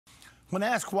When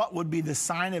asked what would be the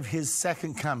sign of his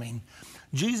second coming,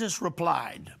 Jesus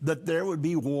replied that there would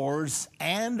be wars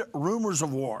and rumors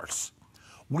of wars.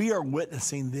 We are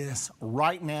witnessing this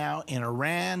right now in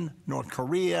Iran, North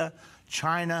Korea,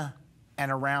 China, and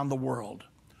around the world.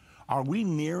 Are we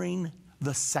nearing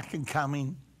the second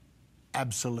coming?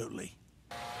 Absolutely.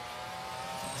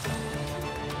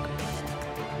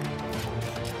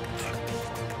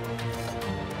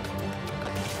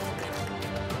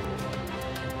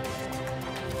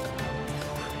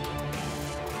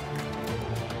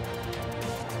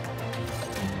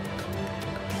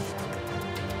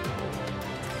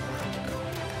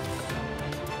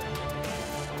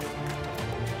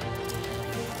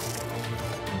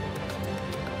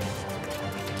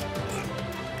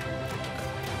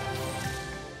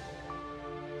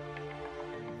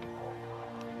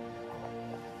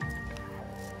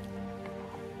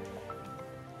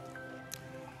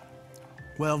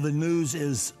 Well, the news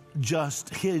is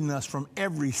just hitting us from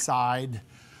every side.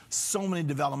 So many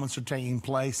developments are taking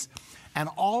place, and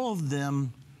all of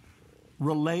them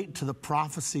relate to the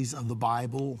prophecies of the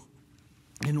Bible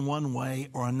in one way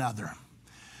or another.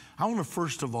 I want to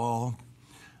first of all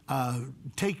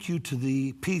take you to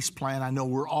the peace plan. I know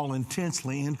we're all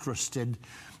intensely interested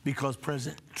because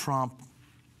President Trump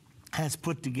has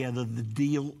put together the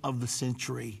deal of the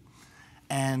century,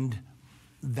 and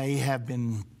they have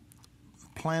been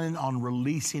planning on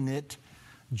releasing it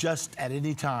just at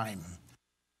any time.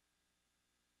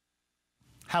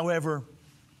 However,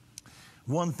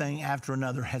 one thing after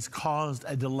another has caused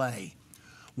a delay.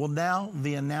 Well, now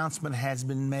the announcement has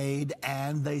been made,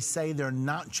 and they say they're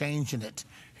not changing it.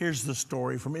 Here's the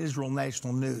story from Israel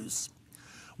National News.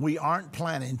 We aren't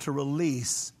planning to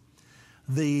release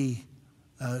the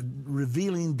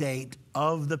revealing date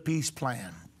of the peace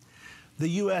plan. The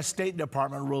U.S. State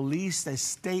Department released a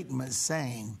statement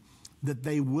saying that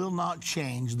they will not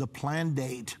change the planned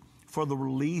date for the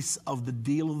release of the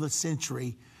deal of the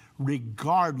century,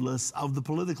 regardless of the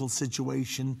political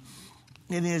situation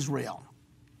in Israel.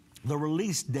 The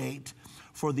release date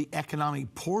for the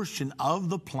economic portion of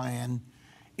the plan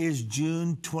is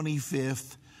June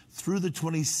 25th through the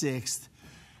 26th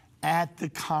at the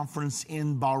conference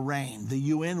in Bahrain. The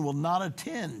UN will not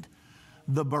attend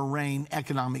the Bahrain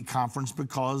Economic Conference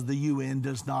because the UN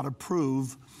does not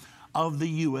approve of the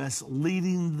U.S.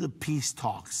 leading the peace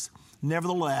talks.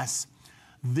 Nevertheless,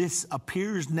 this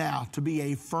appears now to be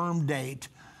a firm date,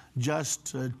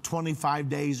 just 25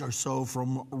 days or so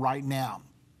from right now.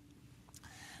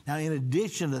 Now, in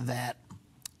addition to that,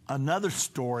 another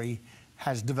story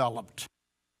has developed.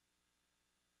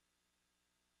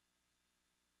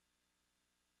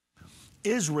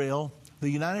 Israel, the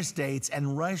United States,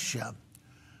 and Russia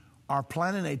are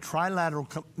planning a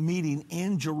trilateral meeting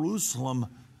in Jerusalem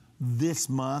this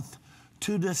month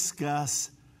to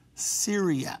discuss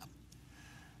Syria.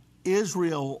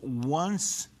 Israel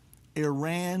wants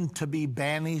Iran to be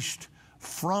banished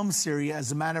from Syria.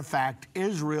 As a matter of fact,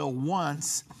 Israel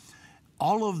wants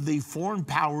all of the foreign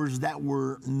powers that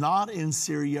were not in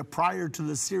Syria prior to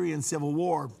the Syrian civil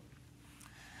war.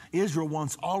 Israel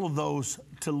wants all of those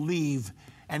to leave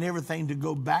and everything to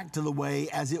go back to the way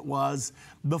as it was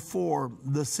before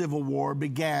the Civil War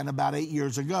began about 8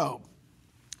 years ago.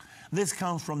 This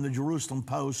comes from the Jerusalem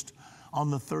Post on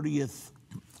the 30th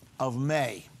of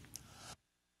May.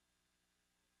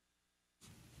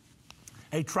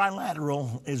 A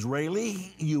trilateral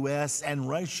Israeli, U.S., and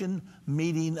Russian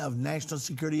meeting of national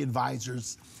security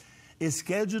advisors is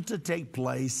scheduled to take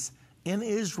place in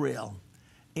Israel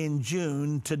in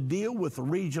June to deal with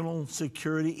regional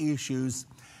security issues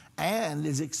and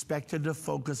is expected to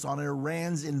focus on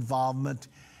Iran's involvement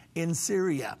in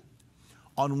Syria.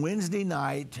 On Wednesday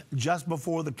night, just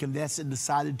before the Knesset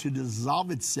decided to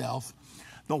dissolve itself,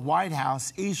 the White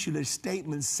House issued a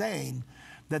statement saying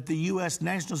that the U.S.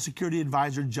 National Security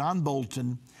Advisor John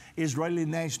Bolton, Israeli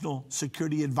National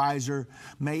Security Advisor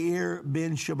Meir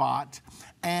Ben-Shabbat,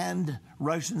 and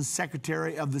Russian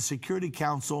Secretary of the Security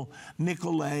Council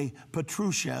Nikolai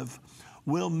Patrushev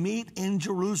will meet in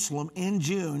Jerusalem in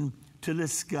June to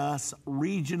discuss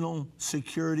regional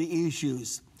security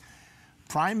issues.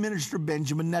 Prime Minister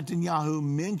Benjamin Netanyahu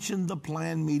mentioned the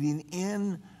planned meeting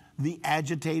in the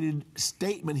agitated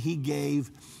statement he gave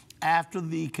after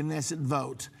the Knesset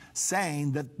vote,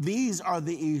 saying that these are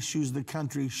the issues the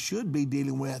country should be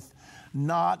dealing with,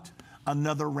 not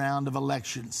another round of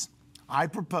elections. I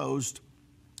proposed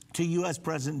to U.S.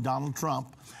 President Donald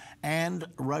Trump and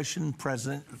Russian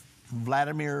President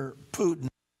Vladimir Putin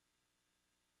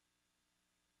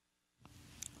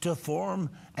to form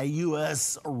a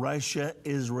U.S., Russia,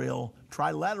 Israel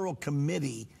trilateral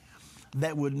committee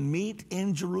that would meet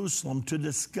in Jerusalem to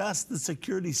discuss the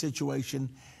security situation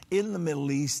in the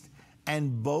Middle East,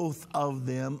 and both of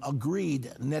them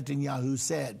agreed, Netanyahu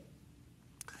said.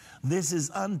 This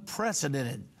is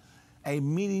unprecedented. A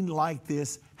meeting like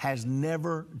this has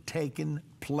never taken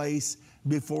place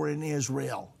before in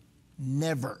Israel.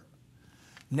 Never.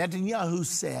 Netanyahu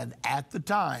said at the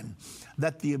time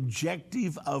that the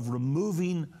objective of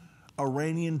removing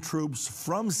Iranian troops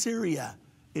from Syria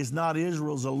is not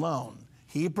Israel's alone.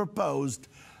 He proposed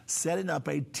setting up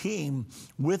a team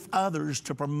with others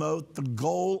to promote the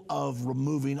goal of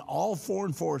removing all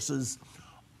foreign forces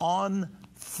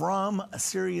from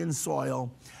Syrian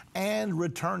soil and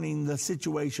returning the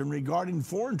situation regarding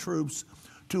foreign troops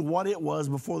to what it was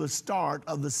before the start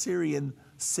of the Syrian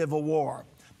civil war.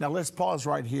 Now let's pause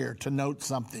right here to note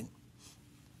something.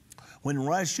 When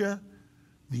Russia,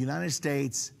 the United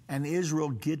States, and Israel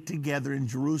get together in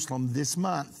Jerusalem this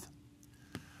month,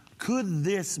 could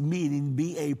this meeting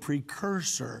be a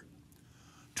precursor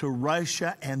to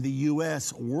Russia and the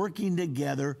U.S. working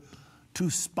together to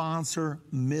sponsor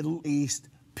Middle East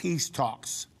peace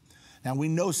talks? Now, we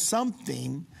know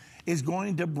something is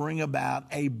going to bring about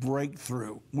a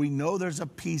breakthrough. We know there's a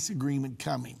peace agreement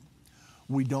coming.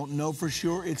 We don't know for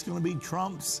sure it's going to be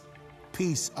Trump's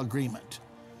peace agreement,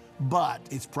 but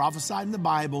it's prophesied in the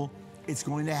Bible. It's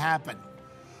going to happen.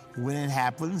 When it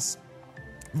happens,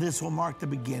 this will mark the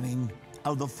beginning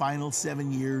of the final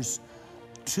 7 years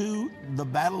to the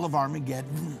Battle of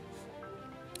Armageddon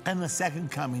and the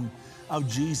second coming of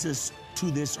Jesus to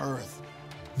this earth.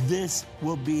 This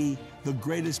will be the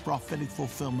greatest prophetic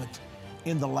fulfillment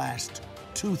in the last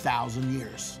 2,000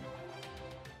 years.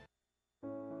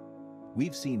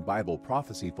 We've seen Bible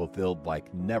prophecy fulfilled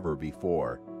like never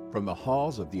before. From the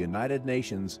halls of the United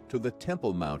Nations to the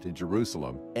Temple Mount in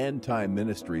Jerusalem, Endtime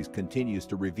Ministries continues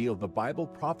to reveal the Bible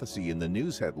prophecy in the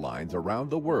news headlines around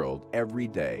the world every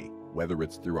day. Whether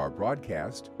it's through our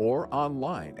broadcast or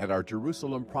online at our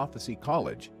Jerusalem Prophecy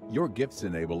College, your gifts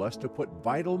enable us to put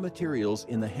vital materials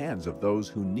in the hands of those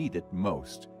who need it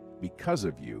most. Because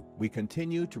of you, we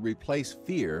continue to replace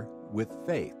fear with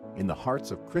faith in the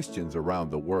hearts of Christians around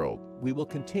the world. We will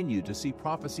continue to see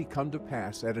prophecy come to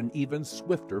pass at an even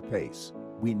swifter pace.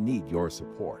 We need your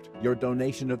support. Your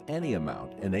donation of any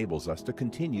amount enables us to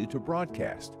continue to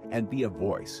broadcast and be a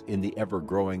voice in the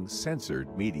ever-growing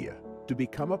censored media. To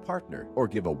become a partner or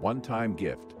give a one-time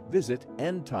gift, visit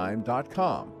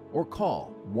endtime.com or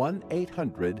call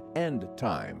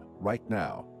 1-800-END-TIME right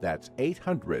now. That's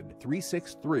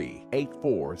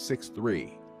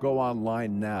 800-363-8463. Go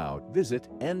online now. Visit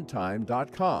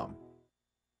endtime.com.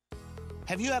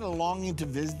 Have you had a longing to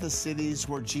visit the cities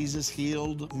where Jesus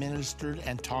healed, ministered,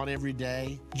 and taught every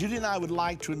day? Judy and I would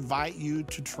like to invite you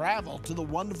to travel to the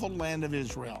wonderful land of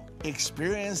Israel.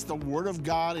 Experience the Word of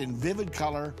God in vivid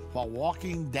color while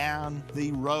walking down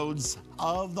the roads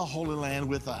of the Holy Land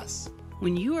with us.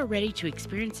 When you are ready to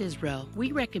experience Israel,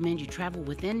 we recommend you travel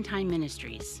with Endtime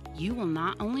Ministries. You will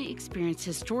not only experience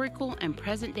historical and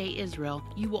present-day Israel,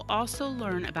 you will also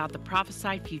learn about the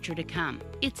prophesied future to come.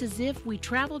 It's as if we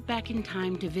traveled back in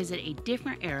time to visit a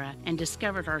different era and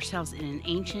discovered ourselves in an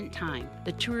ancient time.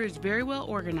 The tour is very well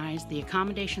organized, the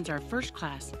accommodations are first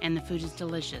class, and the food is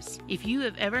delicious. If you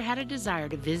have ever had a desire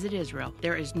to visit Israel,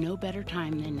 there is no better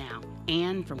time than now.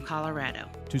 Ann from Colorado.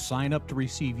 To sign up to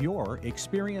receive your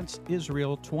Experience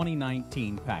Israel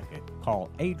 2019 packet, call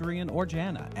Adrian or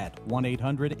Jana at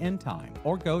 1-800-ENDTIME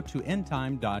or go to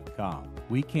endtime.com.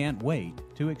 We can't wait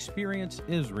to experience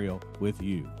Israel with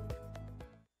you.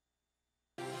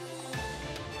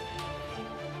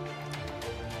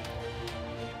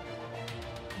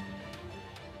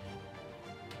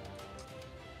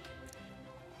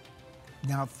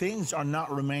 Now, things are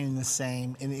not remaining the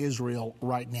same in Israel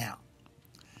right now.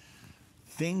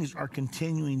 Things are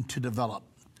continuing to develop.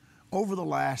 Over the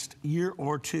last year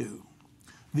or two,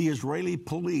 the Israeli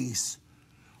police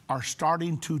are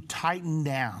starting to tighten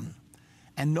down,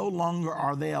 and no longer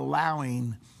are they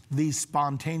allowing these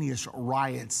spontaneous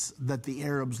riots that the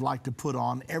Arabs like to put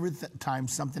on every time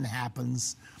something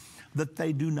happens that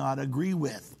they do not agree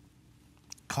with.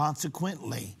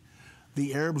 Consequently,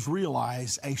 the Arabs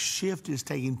realize a shift is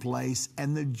taking place,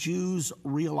 and the Jews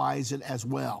realize it as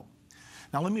well.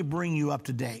 Now, let me bring you up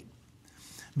to date,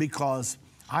 because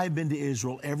I've been to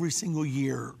Israel every single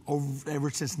year ever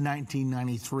since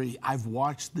 1993. I've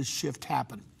watched this shift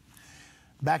happen.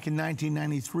 Back in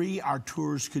 1993, our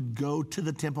tours could go to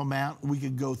the Temple Mount. We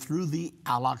could go through the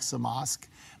Al-Aqsa Mosque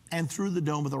and through the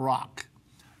Dome of the Rock.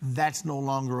 That's no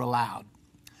longer allowed.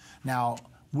 Now,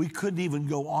 we couldn't even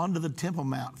go onto the Temple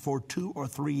Mount for 2 or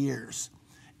 3 years.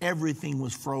 Everything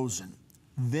was frozen.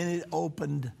 Then it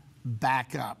opened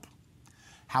back up.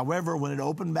 However, when it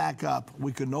opened back up,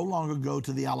 we could no longer go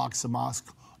to the Al-Aqsa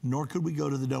Mosque, nor could we go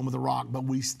to the Dome of the Rock, but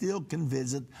we still can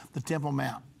visit the Temple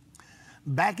Mount.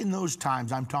 Back in those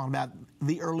times, I'm talking about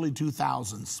the early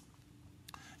 2000s,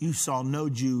 you saw no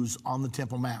Jews on the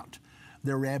Temple Mount.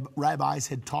 Their rabbis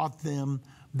had taught them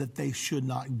that they should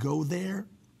not go there.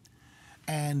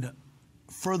 And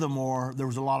furthermore, there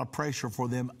was a lot of pressure for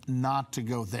them not to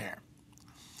go there.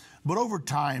 But over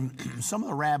time, some of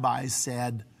the rabbis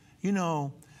said, you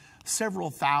know, several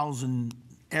thousand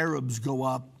Arabs go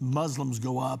up, Muslims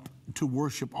go up to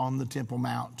worship on the Temple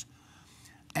Mount.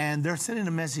 And they're sending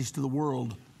a message to the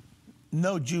world,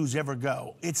 no Jews ever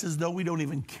go. It's as though we don't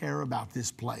even care about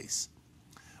this place.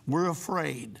 We're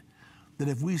afraid that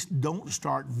if we don't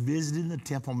start visiting the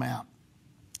Temple Mount,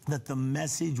 that the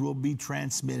message will be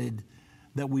transmitted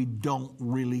that we don't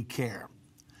really care.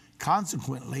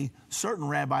 Consequently, certain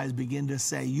rabbis begin to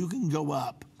say, you can go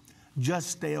up, just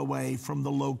stay away from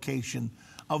the location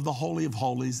of the Holy of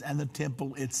Holies and the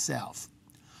temple itself.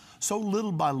 So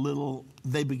little by little,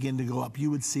 they begin to go up. You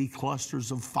would see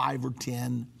clusters of 5 or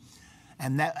 10,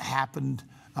 and that happened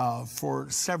for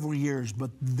several years.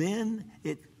 But then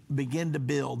it began to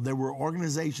build. There were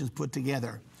organizations put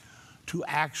together to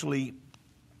actually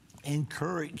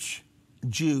encourage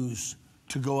Jews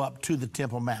to go up to the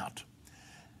Temple Mount.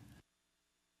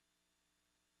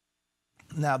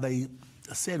 Now, they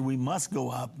said we must go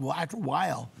up. Well, after a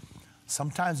while,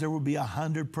 sometimes there would be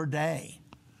 100 per day.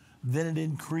 Then it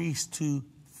increased to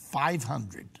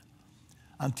 500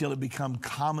 until it became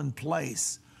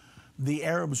commonplace. The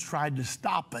Arabs tried to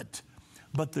stop it,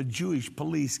 but the Jewish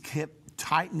police kept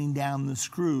tightening down the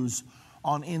screws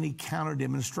on any counter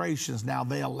demonstrations. Now,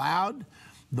 they allowed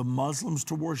the Muslims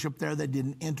to worship there. They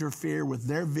didn't interfere with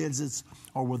their visits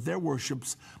or with their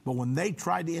worships. But when they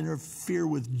tried to interfere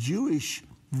with Jewish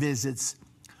visits,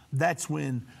 that's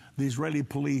when the Israeli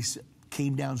police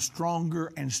came down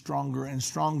stronger and stronger and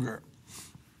stronger.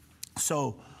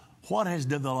 So what has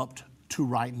developed to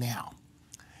right now?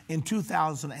 In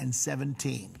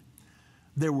 2017,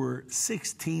 there were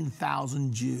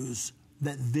 16,000 Jews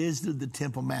that visited the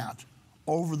Temple Mount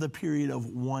over the period of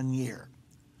 1 year.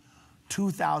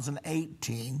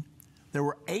 2018, there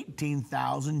were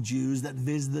 18,000 Jews that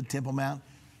visited the Temple Mount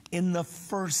in the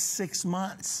first 6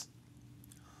 months.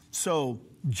 So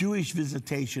Jewish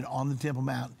visitation on the Temple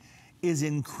Mount is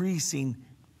increasing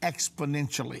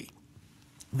exponentially.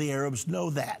 The Arabs know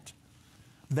that.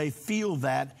 They feel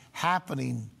that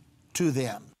happening to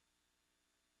them.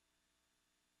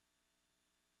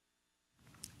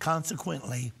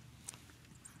 Consequently,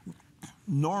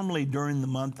 normally during the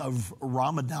month of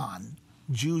Ramadan,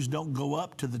 Jews don't go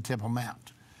up to the Temple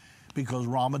Mount because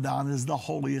Ramadan is the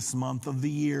holiest month of the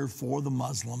year for the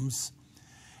Muslims.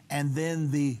 And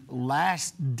then the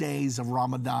last days of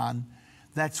Ramadan,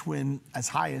 that's when as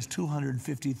high as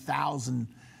 250,000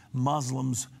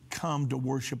 Muslims come to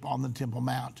worship on the Temple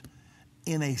Mount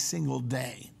in a single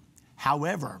day.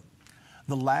 However,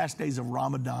 the last days of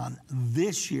Ramadan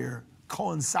this year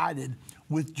coincided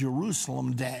with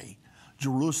Jerusalem Day.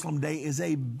 Jerusalem Day is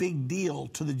a big deal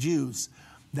to the Jews.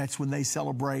 That's when they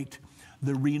celebrate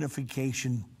the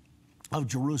reunification of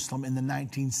Jerusalem in the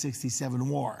 1967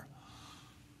 war.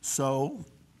 So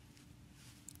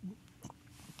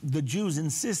the Jews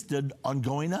insisted on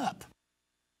going up.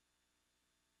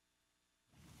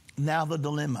 Now the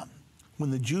dilemma. When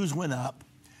the Jews went up,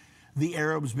 the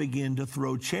Arabs began to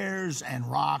throw chairs and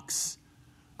rocks.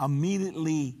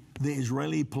 Immediately, the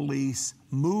Israeli police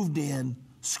moved in,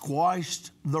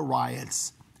 squashed the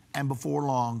riots, and before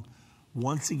long,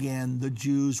 once again, the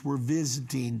Jews were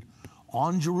visiting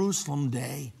on Jerusalem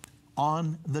Day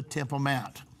on the Temple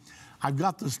Mount. I've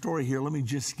got the story here. Let me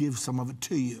just give some of it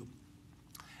to you.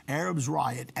 Arabs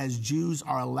riot as Jews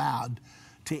are allowed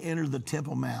to enter the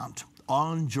Temple Mount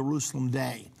on Jerusalem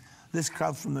Day. This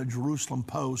comes from the Jerusalem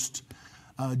Post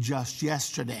just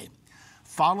yesterday.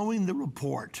 Following the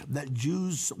report that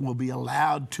Jews will be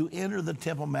allowed to enter the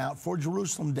Temple Mount for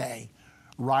Jerusalem Day,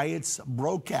 riots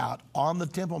broke out on the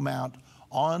Temple Mount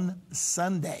on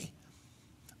Sunday,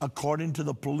 according to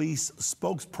the police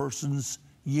spokesperson's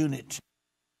unit.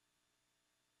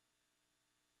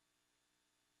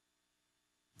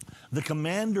 The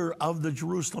commander of the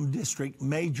Jerusalem district,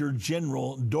 Major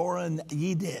General Doron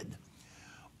Yedid,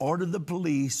 ordered the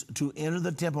police to enter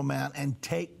the Temple Mount and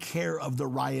take care of the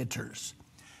rioters.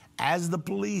 As the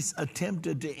police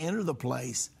attempted to enter the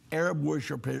place, Arab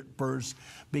worshipers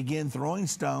began throwing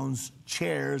stones,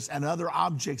 chairs, and other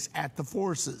objects at the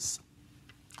forces.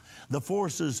 The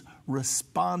forces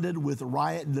responded with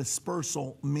riot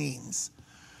dispersal means.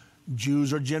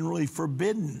 Jews are generally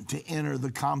forbidden to enter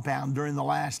the compound during the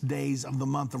last days of the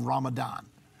month of Ramadan.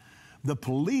 The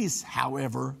police,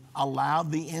 however,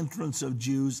 allowed the entrance of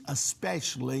Jews,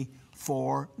 especially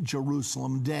for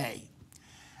Jerusalem Day.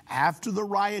 After the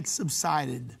riots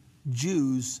subsided,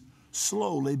 Jews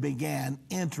slowly began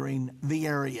entering the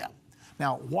area.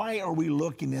 Now, why are we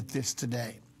looking at this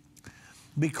today?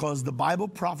 Because the Bible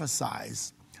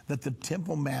prophesies that the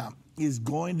Temple Mount is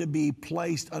going to be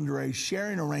placed under a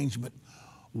sharing arrangement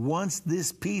once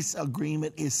this peace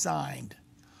agreement is signed,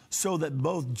 so that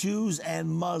both Jews and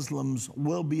Muslims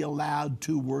will be allowed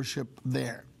to worship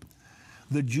there.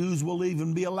 The Jews will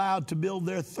even be allowed to build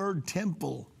their third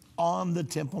temple on the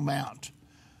Temple Mount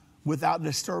without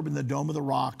disturbing the Dome of the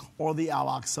Rock or the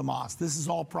Al-Aqsa Mosque. This is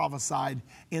all prophesied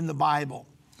in the Bible.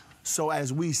 So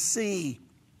as we see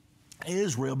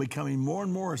Israel becoming more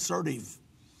and more assertive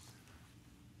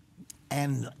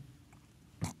and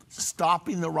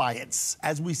stopping the riots,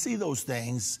 as we see those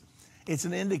things, it's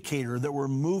an indicator that we're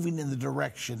moving in the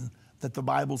direction that the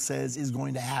Bible says is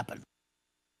going to happen.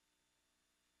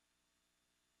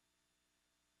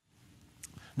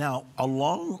 Now,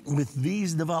 along with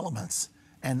these developments,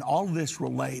 and all of this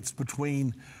relates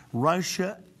between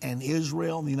Russia and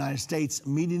Israel and the United States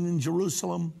meeting in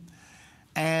Jerusalem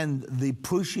and the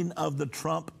pushing of the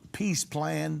Trump peace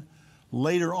plan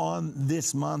later on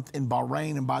this month in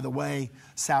Bahrain. And by the way,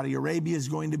 Saudi Arabia is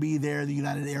going to be there, the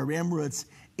United Arab Emirates,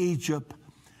 Egypt,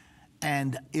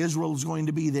 and Israel is going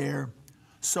to be there.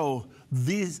 So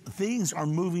these things are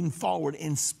moving forward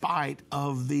in spite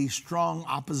of the strong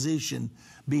opposition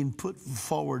being put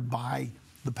forward by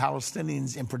the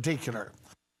Palestinians in particular.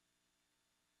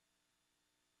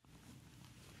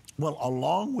 Well,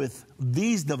 along with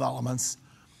these developments,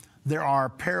 there are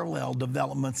parallel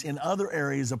developments in other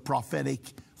areas of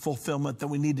prophetic fulfillment that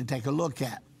we need to take a look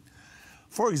at.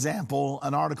 For example,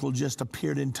 an article just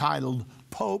appeared entitled,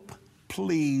 "Pope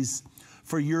Pleas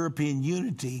for European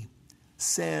Unity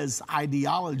Says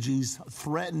Ideologies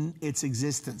Threaten Its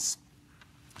Existence."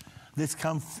 This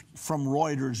comes from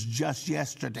Reuters just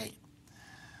yesterday.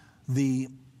 The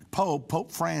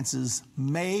Pope Francis,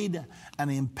 made an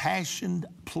impassioned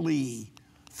plea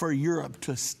for Europe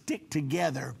to stick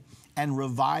together and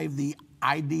revive the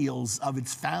ideals of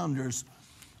its founders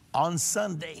on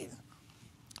Sunday,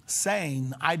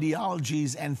 saying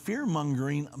ideologies and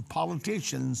fear-mongering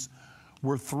politicians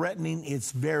were threatening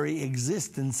its very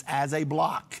existence as a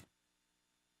bloc.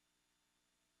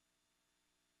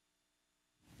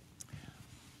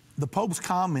 The Pope's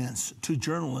comments to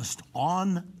journalists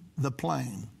on the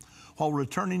plane while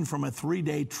returning from a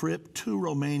 3-day trip to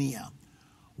Romania,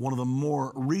 one of the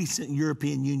more recent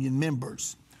European Union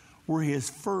members, were his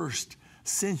first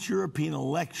since European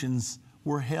elections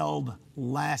were held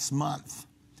last month.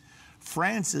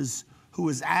 Francis, who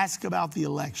was asked about the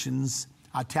elections,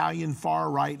 Italian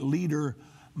far-right leader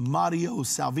Matteo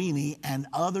Salvini, and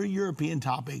other European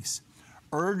topics,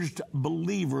 urged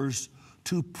believers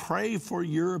to pray for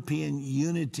European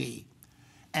unity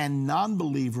and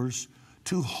non-believers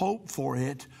to hope for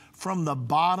it from the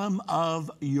bottom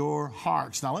of your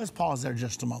hearts. Now let's pause there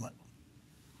just a moment.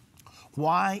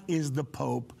 Why is the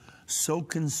Pope so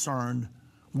concerned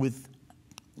with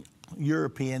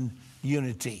European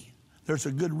unity? There's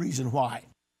a good reason why.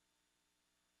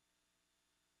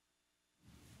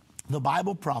 The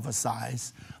Bible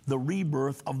prophesies the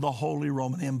rebirth of the Holy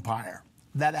Roman Empire.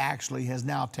 That actually has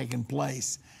now taken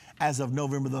place as of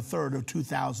November the 3rd of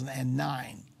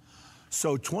 2009.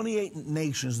 So 28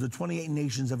 nations, the 28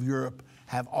 nations of Europe,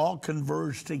 have all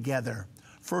converged together,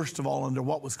 first of all under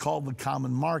what was called the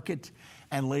Common Market,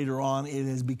 and later on it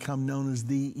has become known as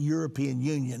the European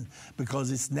Union,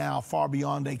 because it's now far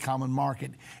beyond a common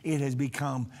market. It has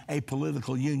become a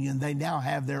political union. They now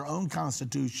have their own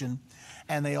constitution,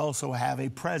 and they also have a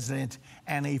president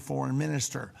and a foreign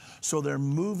minister. So they're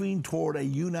moving toward a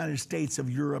United States of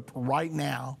Europe right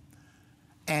now,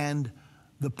 and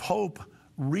the Pope,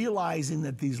 realizing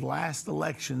that these last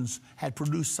elections had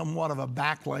produced somewhat of a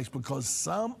backlash because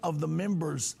some of the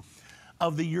members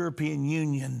of the European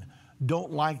Union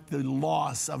don't like the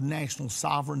loss of national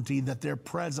sovereignty that they're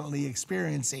presently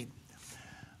experiencing.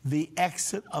 The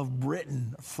exit of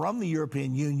Britain from the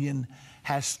European Union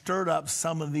has stirred up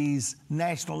some of these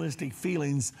nationalistic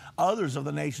feelings. Others of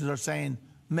the nations are saying,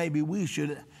 maybe we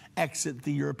should exit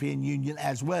the European Union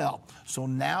as well. So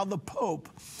now the Pope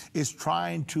is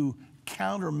trying to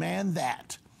countermand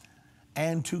that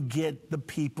and to get the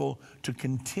people to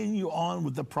continue on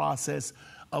with the process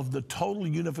of the total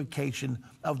unification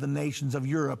of the nations of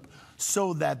Europe,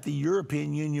 so that the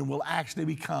European Union will actually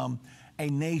become a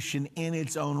nation in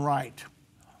its own right.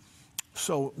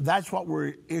 So that's what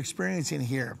we're experiencing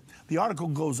here. The article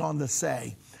goes on to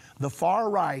say, the far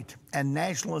right and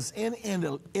nationalists in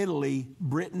Italy,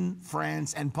 Britain,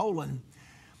 France, and Poland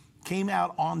came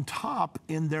out on top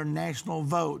in their national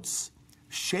votes,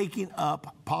 shaking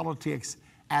up politics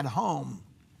at home,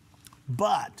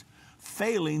 but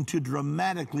failing to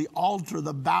dramatically alter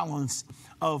the balance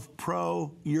of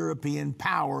pro-European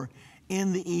power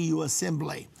in the EU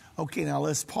Assembly. Okay, now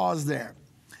let's pause there,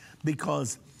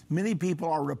 because many people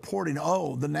are reporting,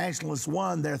 oh, the nationalists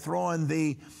won. They're throwing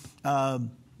the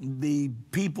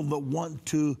people that want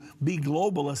to be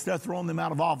globalists, they're throwing them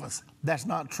out of office. That's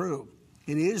not true.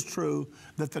 It is true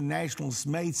that the nationalists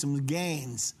made some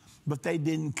gains, but they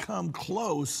didn't come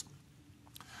close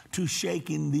to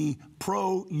shaking the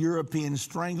pro-European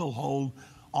stranglehold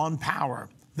on power.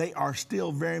 They are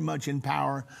still very much in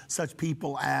power. Such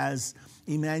people as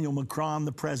Emmanuel Macron,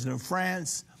 the president of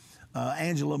France,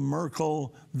 Angela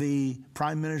Merkel, the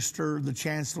prime minister, the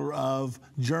chancellor of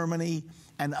Germany,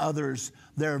 and others.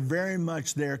 They're very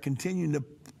much there, continuing to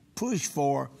push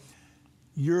for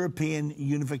European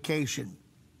unification.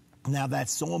 Now,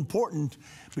 that's so important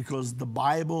because the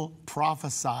Bible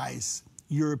prophesies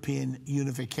European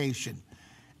unification.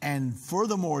 And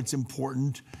furthermore, it's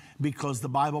important because the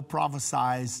Bible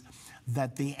prophesies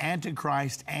that the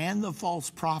Antichrist and the false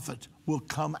prophet will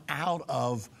come out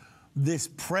of this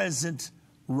present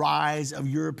rise of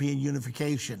European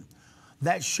unification.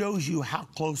 That shows you how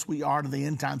close we are to the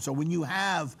end time. So when you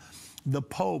have the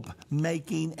Pope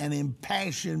making an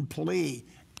impassioned plea,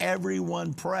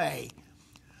 everyone pray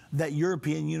that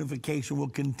European unification will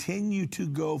continue to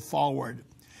go forward.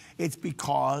 It's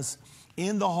because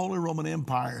in the Holy Roman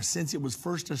Empire, since it was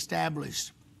first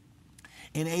established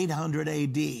in 800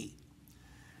 AD,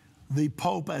 the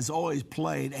Pope has always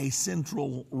played a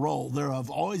central role. There have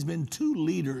always been two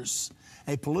leaders,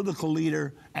 a political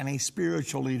leader and a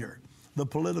spiritual leader. The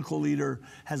political leader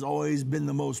has always been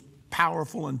the most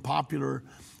powerful and popular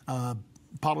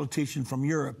politician from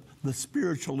Europe. The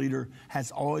spiritual leader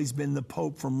has always been the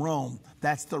Pope from Rome.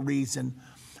 That's the reason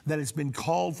that it's been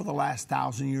called for the last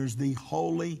 1,000 years the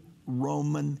Holy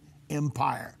Roman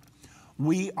Empire.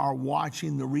 We are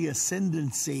watching the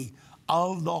reascendancy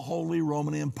of the Holy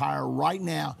Roman Empire right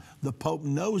now. The Pope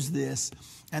knows this,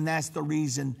 and that's the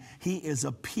reason he is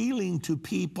appealing to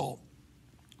people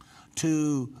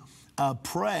to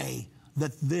pray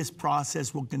that this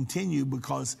process will continue,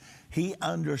 because he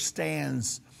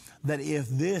understands that if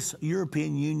this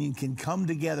European Union can come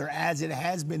together as it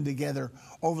has been together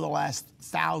over the last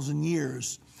 1,000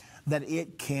 years, that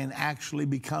it can actually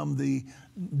become the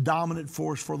dominant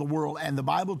force for the world. And the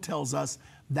Bible tells us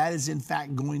that is in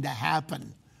fact going to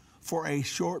happen for a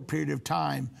short period of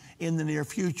time in the near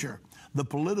future. The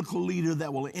political leader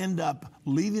that will end up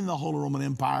leading the Holy Roman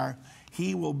Empire,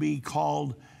 he will be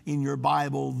called in your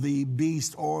Bible the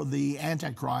beast or the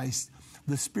Antichrist.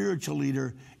 The spiritual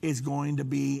leader is going to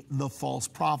be the false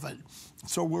prophet.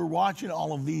 So we're watching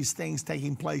all of these things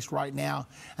taking place right now,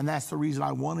 and that's the reason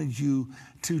I wanted you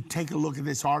to take a look at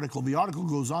this article. The article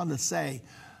goes on to say,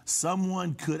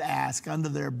 someone could ask under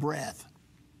their breath,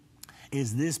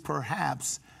 is this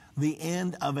perhaps the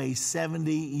end of a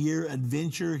 70-year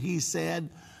adventure, he said.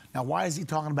 Now, why is he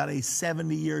talking about a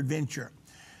 70-year adventure?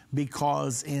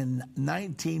 Because in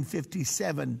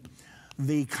 1957,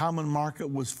 the common market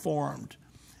was formed.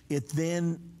 It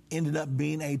then ended up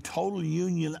being a total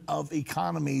union of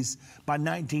economies by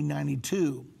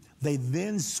 1992. They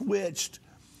then switched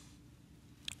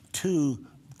to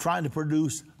trying to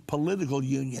produce political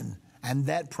union, and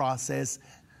that process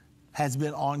has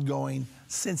been ongoing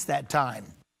since that time.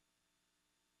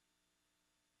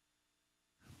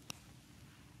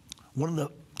 One of the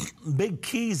big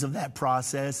keys of that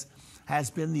process has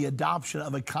been the adoption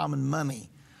of a common money.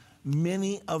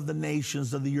 Many of the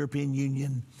nations of the European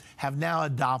Union have now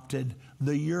adopted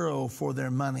the euro for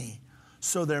their money.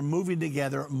 So they're moving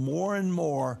together more and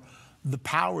more. The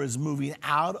power is moving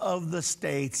out of the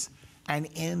states and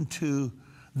into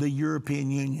the European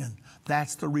Union.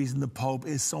 That's the reason the Pope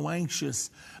is so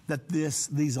anxious that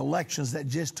these elections that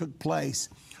just took place,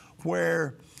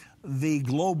 where the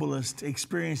globalists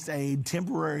experienced a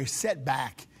temporary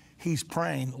setback, he's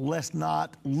praying, let's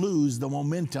not lose the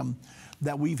momentum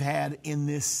that we've had in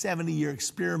this 70-year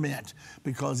experiment,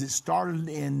 because it started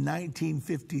in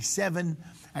 1957,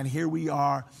 and here we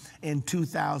are in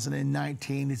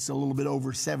 2019. It's a little bit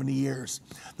over 70 years.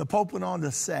 The Pope went on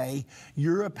to say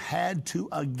Europe had to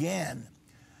again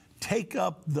take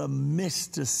up the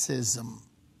mysticism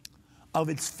of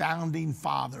its founding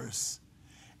fathers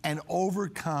and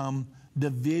overcome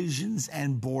divisions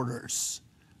and borders.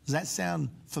 Does that sound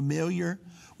familiar?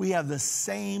 We have the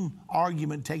same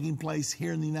argument taking place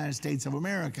here in the United States of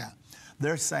America.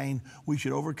 They're saying we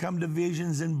should overcome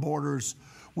divisions and borders.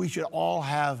 We should all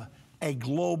have a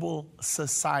global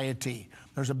society.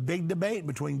 There's a big debate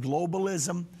between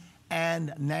globalism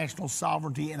and national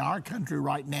sovereignty in our country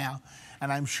right now,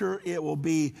 and I'm sure it will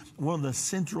be one of the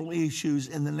central issues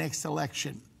in the next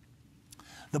election.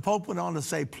 The Pope went on to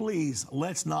say, please,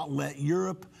 let's not let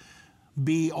Europe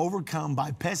be overcome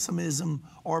by pessimism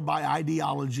or by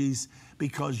ideologies,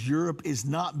 because Europe is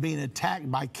not being attacked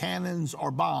by cannons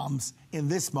or bombs in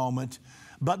this moment,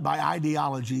 but by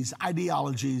ideologies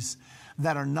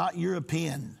that are not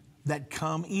European, that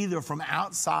come either from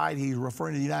outside, he's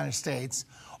referring to the United States,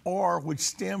 or which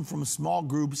stem from small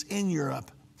groups in Europe,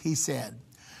 he said.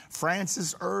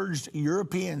 Francis urged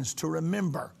Europeans to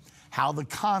remember how the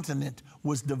continent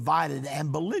was divided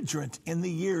and belligerent in the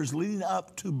years leading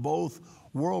up to both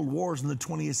world wars in the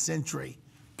 20th century.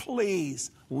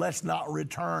 Please, let's not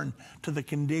return to the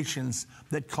conditions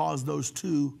that caused those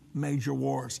two major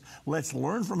wars. Let's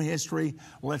learn from history.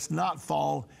 Let's not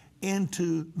fall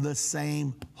into the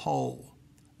same hole.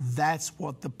 That's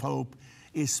what the Pope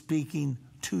is speaking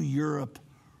to Europe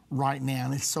right now.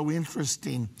 And it's so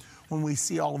interesting when we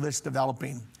see all of this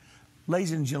developing.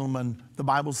 Ladies and gentlemen, the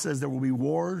Bible says there will be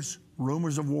wars,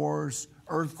 rumors of wars,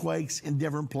 earthquakes in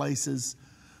different places,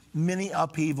 many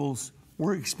upheavals.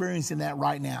 We're experiencing that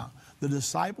right now. The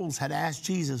disciples had asked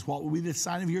Jesus, what will be the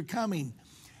sign of your coming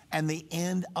and the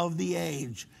end of the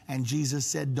age? And Jesus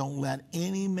said, don't let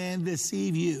any man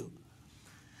deceive you,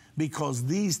 because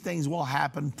these things will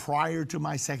happen prior to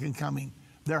my second coming.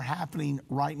 They're happening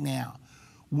right now.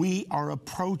 We are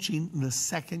approaching the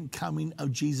second coming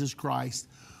of Jesus Christ.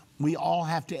 We all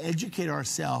have to educate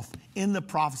ourselves in the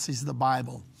prophecies of the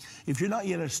Bible. If you're not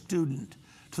yet a student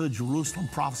to the Jerusalem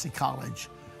Prophecy College,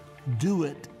 do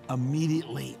it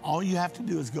immediately. All you have to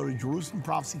do is go to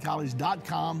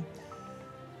JerusalemProphecyCollege.com,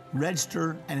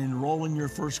 register, and enroll in your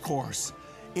first course.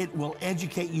 It will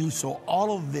educate you, so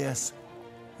all of this,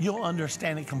 you'll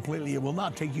understand it completely. It will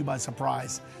not take you by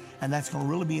surprise. And that's going to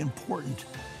really be important,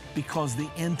 because the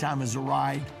end time has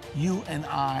arrived. You and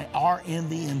I are in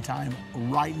the end time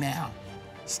right now.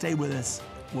 Stay with us.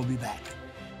 We'll be back.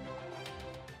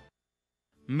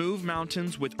 Move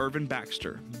Mountains with Irvin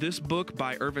Baxter. This book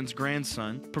by Irvin's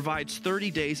grandson provides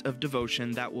 30 days of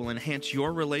devotion that will enhance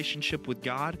your relationship with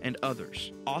God and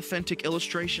others. Authentic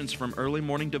illustrations from early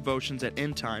morning devotions at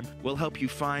Endtime will help you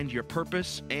find your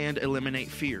purpose and eliminate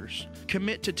fears.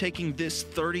 Commit to taking this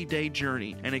 30-day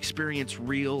journey and experience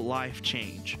real life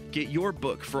change. Get your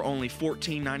book for only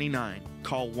 $14.99.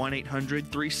 Call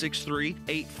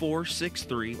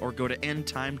 1-800-363-8463 or go to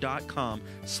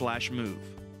endtime.com/move.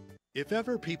 If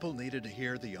ever people needed to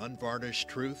hear the unvarnished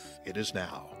truth, it is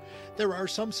now. There are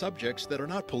some subjects that are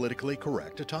not politically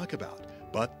correct to talk about,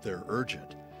 but they're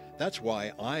urgent. That's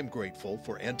why I'm grateful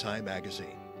for Endtime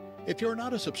magazine. If you're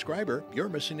not a subscriber, you're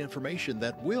missing information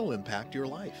that will impact your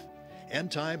life.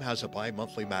 Endtime has a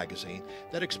bi-monthly magazine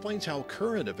that explains how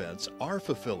current events are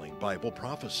fulfilling Bible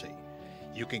prophecy.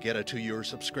 You can get a 2-year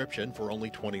subscription for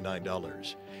only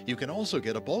 $29. You can also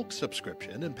get a bulk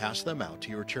subscription and pass them out to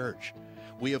your church.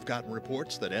 We have gotten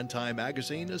reports that Endtime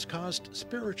magazine has caused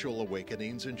spiritual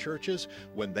awakenings in churches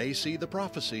when they see the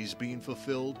prophecies being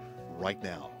fulfilled right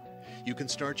now. You can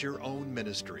start your own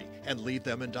ministry and leave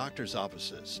them in doctor's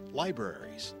offices,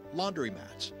 libraries,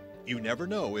 laundromats. You never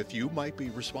know if you might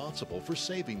be responsible for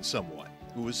saving someone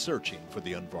who is searching for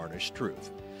the unvarnished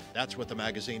truth. That's what the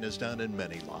magazine has done in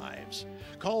many lives.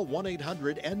 Call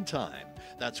 1-800-ENDTIME.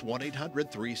 That's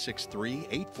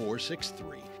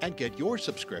 1-800-363-8463 and get your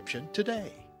subscription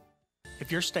today. If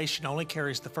your station only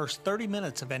carries the first 30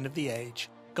 minutes of End of the Age,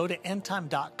 go to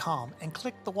endtime.com and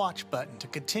click the watch button to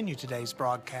continue today's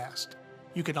broadcast.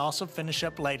 You can also finish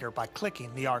up later by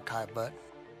clicking the archive button.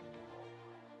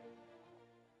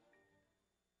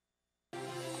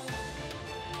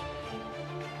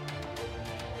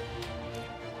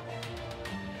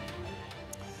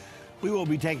 We will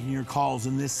be taking your calls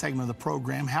in this segment of the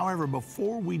program. However,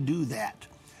 before we do that,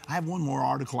 I have one more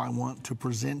article I want to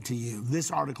present to you. This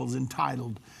article is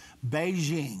entitled,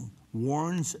 Beijing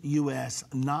Warns U.S.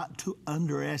 Not to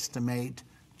Underestimate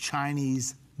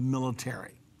Chinese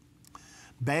Military.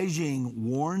 Beijing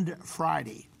warned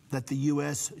Friday that the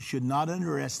U.S. should not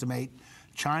underestimate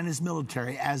China's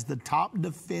military as the top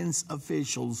defense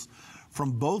officials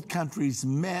from both countries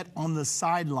met on the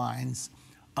sidelines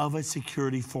of a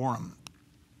security forum.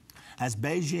 As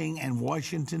Beijing and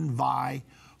Washington vie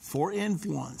for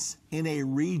influence in a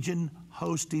region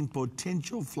hosting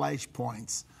potential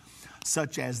flashpoints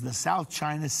such as the South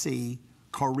China Sea,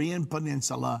 Korean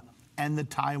Peninsula, and the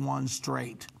Taiwan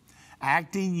Strait.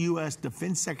 Acting U.S.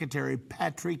 Defense Secretary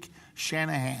Patrick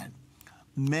Shanahan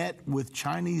met with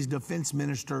Chinese Defense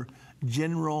Minister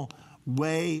General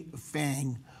Wei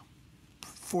Feng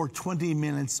for 20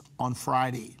 minutes on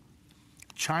Friday.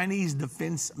 Chinese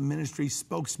Defense Ministry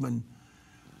spokesman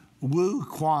Wu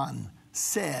Quan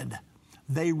said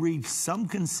they reached some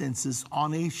consensus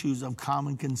on issues of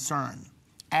common concern,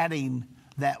 adding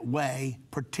that Wei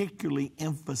particularly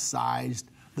emphasized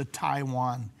the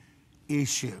Taiwan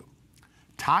issue.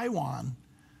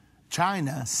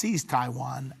 China sees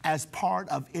Taiwan as part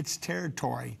of its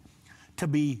territory to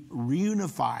be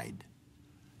reunified,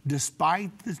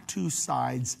 despite the two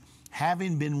sides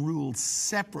having been ruled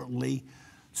separately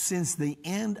since the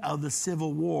end of the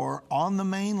Civil War on the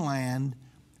mainland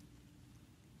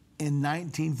in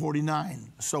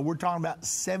 1949. So we're talking about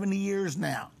 70 years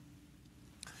now.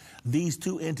 These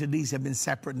two entities have been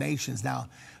separate nations. Now,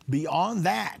 beyond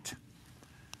that,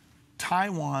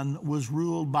 Taiwan was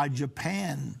ruled by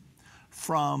Japan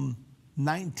from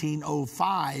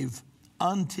 1905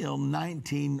 until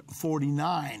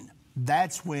 1949.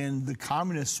 That's when the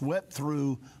communists swept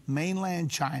through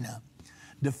mainland China,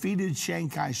 defeated Chiang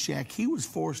Kai-shek. He was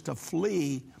forced to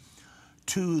flee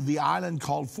to the island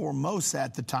called Formosa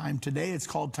at the time. Today it's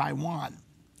called Taiwan.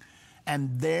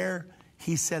 And there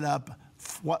he set up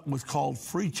what was called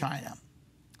Free China.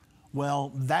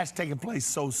 Well, that's taken place.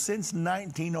 So since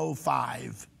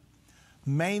 1905,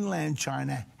 mainland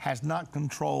China has not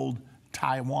controlled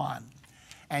Taiwan.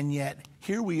 And yet,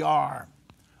 here we are,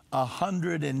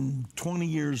 120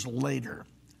 years later.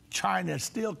 China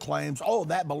still claims, oh,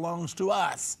 that belongs to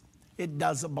us. It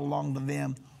doesn't belong to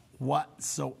them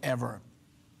whatsoever.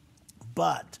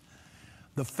 But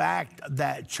the fact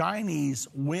that Chinese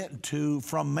went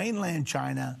from mainland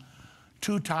China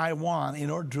to Taiwan in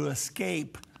order to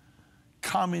escape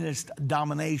communist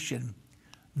domination,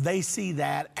 they see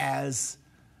that as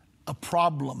a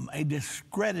problem, a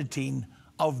discrediting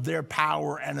of their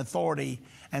power and authority.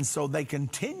 And so they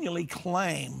continually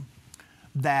claim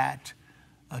that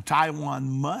Taiwan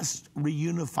must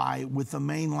reunify with the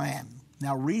mainland.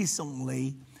 Now,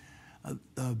 recently,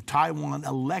 Taiwan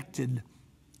elected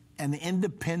an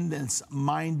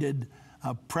independence-minded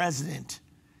president,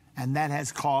 and that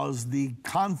has caused the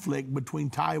conflict between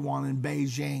Taiwan and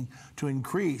Beijing to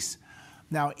increase.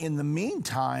 Now, in the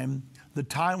meantime, the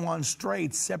Taiwan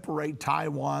Straits separate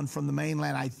Taiwan from the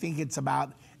mainland. I think it's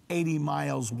about 80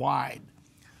 miles wide.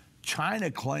 China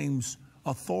claims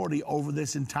authority over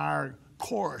this entire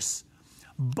course,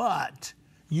 but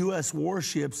U.S.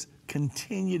 warships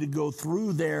continue to go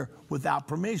through there without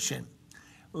permission.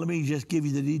 Let me just give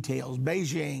you the details.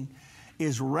 Beijing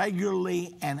is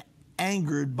regularly and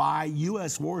angered by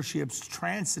U.S. warships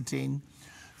transiting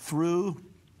through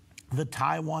the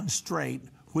Taiwan Strait,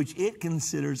 which it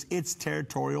considers its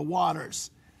territorial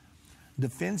waters.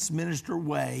 Defense Minister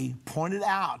Wei pointed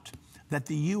out that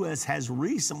the U.S. has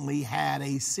recently had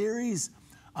a series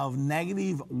of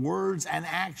negative words and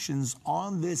actions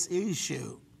on this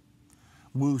issue,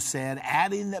 Wu said,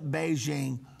 adding that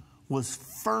Beijing was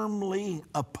firmly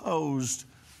opposed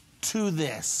to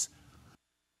this.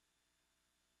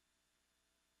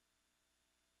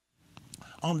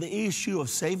 On the issue of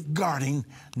safeguarding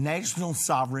national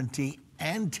sovereignty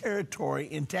and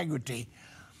territory integrity,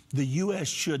 the U.S.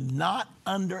 should not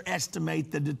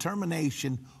underestimate the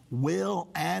determination, will,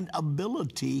 and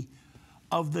ability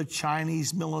of the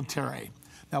Chinese military.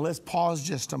 Now let's pause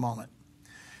just a moment,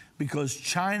 because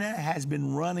China has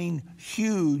been running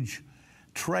huge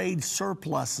trade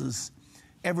surpluses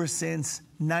ever since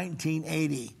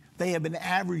 1980. They have been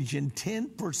averaging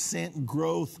 10%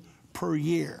 growth per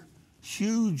year.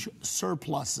 Huge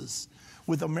surpluses.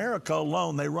 With America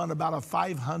alone, they run about a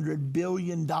 $500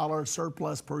 billion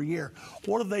surplus per year.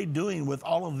 What are they doing with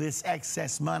all of this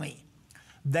excess money?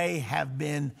 They have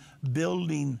been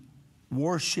building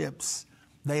warships.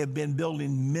 They have been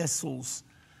building missiles,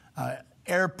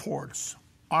 airports,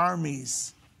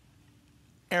 armies,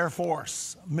 Air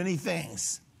Force, many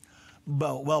things.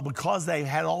 But, well, because they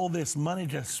had all this money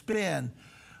to spend,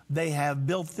 they have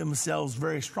built themselves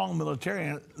very strong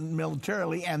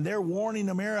militarily, and they're warning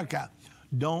America,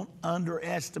 don't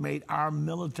underestimate our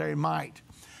military might.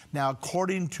 Now,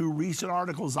 according to recent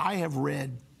articles I have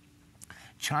read,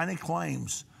 China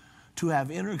claims to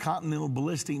have intercontinental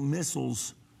ballistic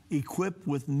missiles equipped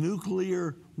with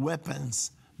nuclear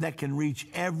weapons that can reach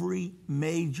every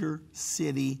major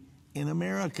city in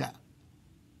America.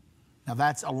 Now,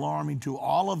 that's alarming to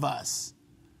all of us.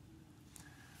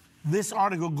 This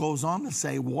article goes on to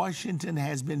say Washington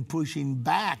has been pushing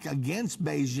back against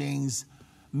Beijing's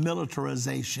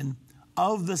militarization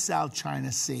of the South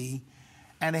China Sea.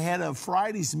 And ahead of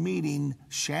Friday's meeting,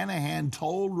 Shanahan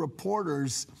told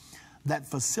reporters that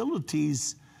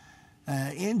facilities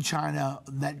in China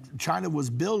that China was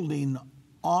building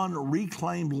on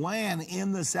reclaimed land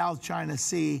in the South China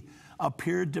Sea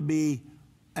appeared to be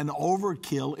an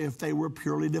overkill if they were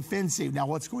purely defensive. Now,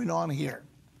 what's going on here?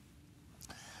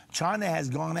 China has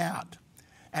gone out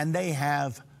and they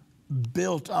have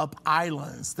built up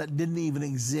islands that didn't even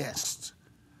exist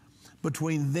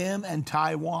between them and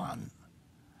Taiwan.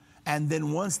 And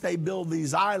then once they build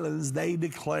these islands, they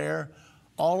declare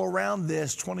all around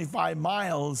this 25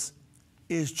 miles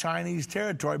is Chinese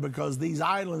territory because these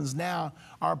islands now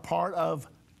are part of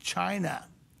China.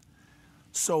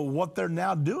 So what they're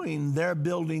now doing, they're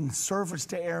building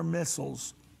surface-to-air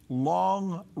missiles,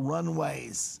 long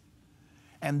runways.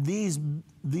 And these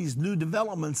new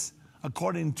developments,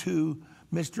 according to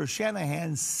Mr.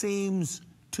 Shanahan, seems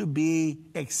to be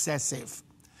excessive.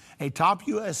 A top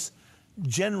U.S.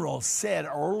 general said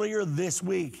earlier this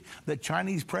week that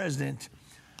Chinese President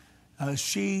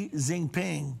Xi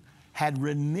Jinping had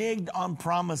reneged on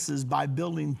promises by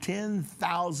building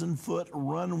 10,000-foot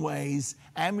runways,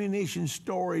 ammunition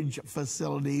storage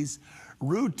facilities,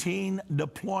 routine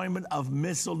deployment of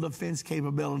missile defense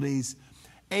capabilities,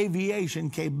 aviation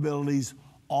capabilities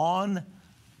on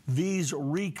these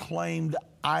reclaimed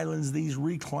islands, these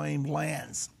reclaimed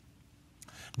lands.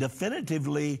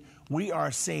 Definitively, we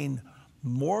are seeing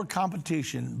more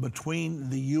competition between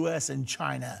the U.S. and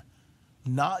China,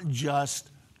 not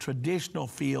just traditional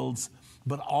fields,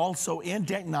 but also in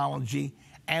technology.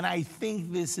 And I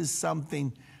think this is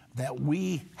something that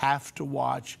we have to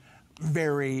watch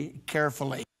very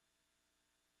carefully.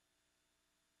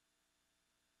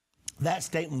 That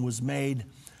statement was made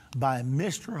by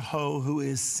Mr. Ho, who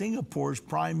is Singapore's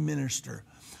Prime Minister.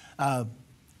 Let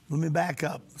me back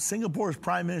up. Singapore's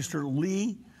Prime Minister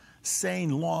Lee Hsien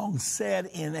Loong said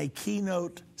in a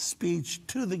keynote speech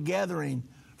to the gathering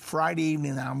Friday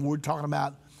evening, we're talking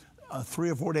about 3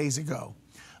 or 4 days ago,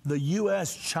 the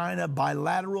U.S.-China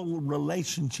bilateral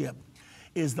relationship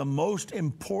is the most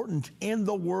important in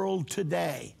the world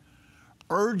today,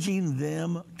 urging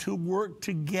them to work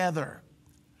together.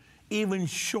 Even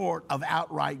short of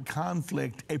outright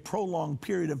conflict, a prolonged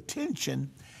period of tension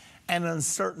and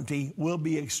uncertainty will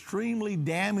be extremely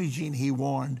damaging, he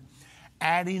warned,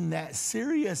 adding that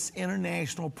serious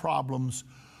international problems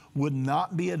would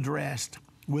not be addressed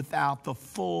without the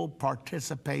full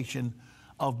participation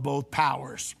of both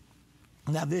powers.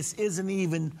 Now, this isn't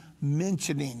even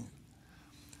mentioning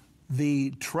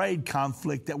the trade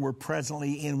conflict that we're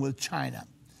presently in with China.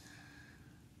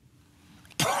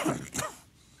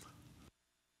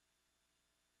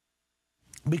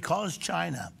 Because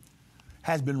China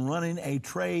has been running a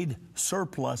trade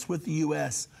surplus with the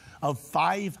U.S. of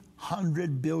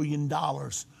 $500 billion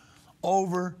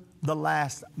over the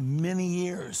last many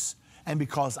years, and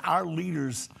because our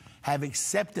leaders have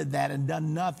accepted that and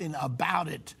done nothing about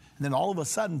it, and then all of a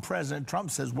sudden President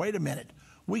Trump says, wait a minute,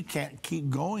 we can't keep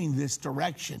going this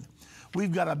direction.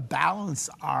 We've got to balance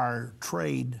our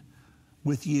trade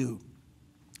with you.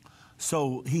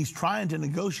 So he's trying to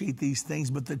negotiate these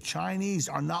things, but the Chinese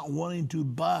are not wanting to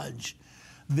budge.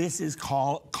 This is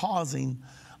causing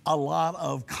a lot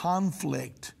of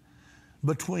conflict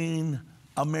between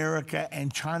America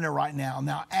and China right now.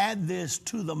 Now, add this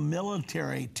to the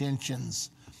military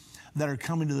tensions that are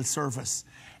coming to the surface,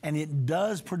 and it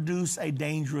does produce a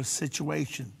dangerous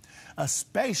situation,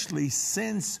 especially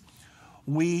since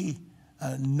we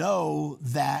know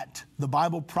that the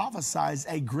Bible prophesies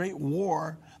a great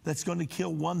war that's going to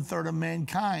kill 1/3 of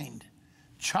mankind.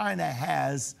 China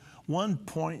has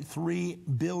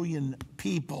 1.3 billion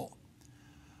people.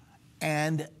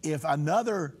 And if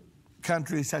another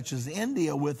country such as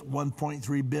India with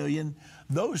 1.3 billion,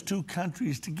 those two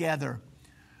countries together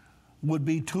would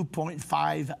be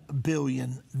 2.5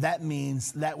 billion. That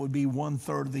means that would be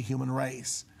 1/3 of the human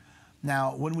race.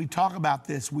 Now, when we talk about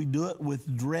this, we do it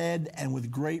with dread and with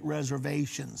great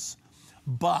reservations.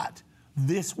 But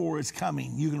this war is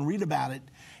coming. You can read about it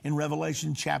in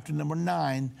Revelation chapter number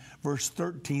 9, verse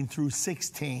 13 through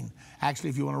 16. Actually,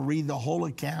 if you want to read the whole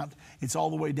account, it's all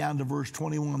the way down to verse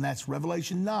 21. That's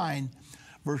Revelation 9,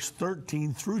 verse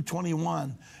 13 through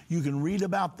 21. You can read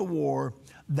about the war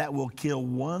that will kill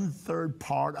 1/3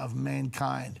 part of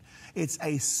mankind. It's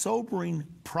a sobering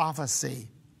prophecy,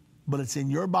 but it's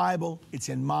in your Bible, it's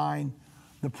in mine.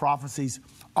 The prophecies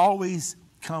always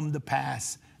come to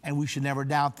pass, and we should never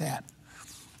doubt that.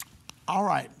 All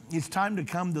right, it's time to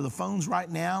come to the phones right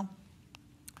now,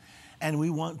 and we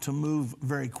want to move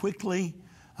very quickly.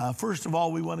 First of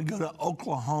all, we want to go to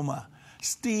Oklahoma.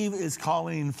 Steve is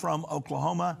calling from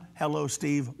Oklahoma. Hello,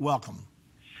 Steve. Welcome.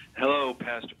 Hello,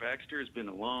 Pastor Baxter. It's been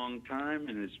a long time,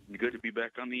 and it's good to be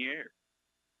back on the air.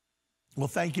 Well,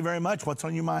 thank you very much. What's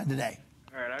on your mind today?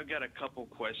 All right, I've got a couple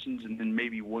questions and then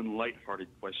maybe one lighthearted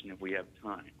question if we have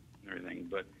time and everything.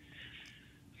 But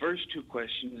first two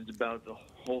questions is about the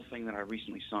whole thing that I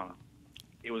recently saw.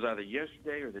 It was either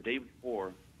yesterday or the day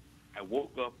before. I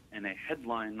woke up and a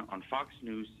headline on Fox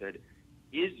News said,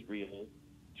 Israel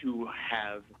to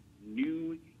have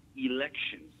new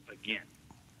elections again.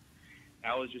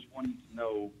 I was just wanting to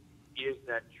know, is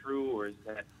that true or is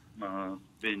that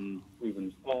been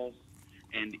proven false?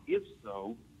 And if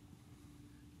so,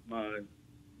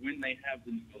 when they have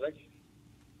the new election,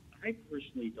 I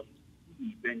personally don't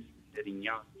see Benjamin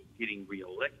Netanyahu getting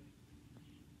reelected.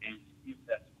 And if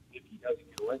he doesn't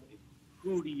get elected,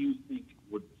 who do you think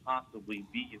would possibly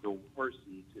be the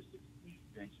person to succeed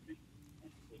Benjamin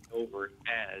and take over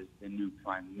as the new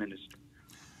prime minister?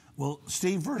 Well,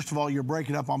 Steve, first of all, you're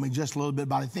breaking up on me just a little bit,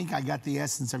 but I think I got the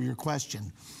essence of your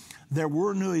question. There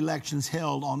were new elections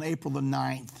held on April the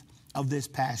 9th of this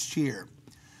past year.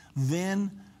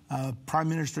 Then Prime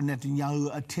Minister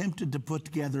Netanyahu attempted to put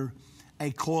together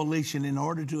a coalition in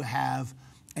order to have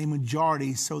a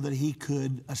majority so that he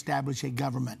could establish a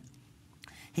government.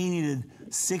 He needed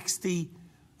 60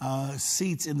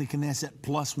 seats in the Knesset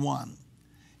plus one.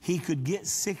 He could get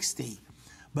 60,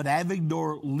 but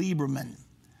Avigdor Lieberman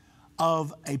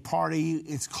of a party,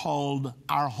 it's called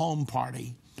Our Home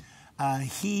Party,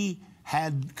 he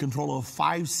had control of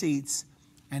 5 seats,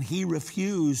 and he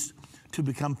refused to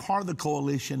become part of the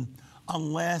coalition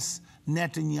unless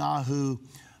Netanyahu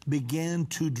began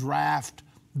to draft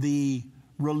the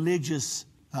religious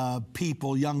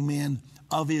people, young men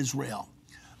of Israel.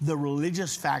 The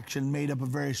religious faction made up a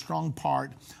very strong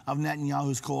part of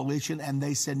Netanyahu's coalition, and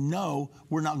they said, no,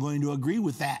 we're not going to agree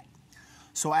with that.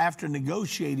 So after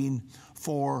negotiating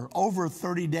for over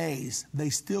 30 days, they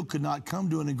still could not come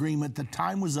to an agreement. The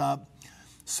time was up.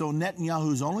 So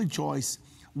Netanyahu's only choice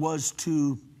was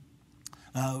to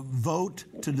vote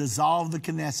to dissolve the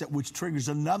Knesset, which triggers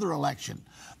another election.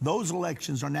 Those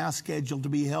elections are now scheduled to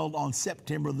be held on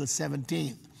September the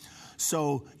 17th.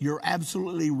 So you're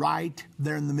absolutely right.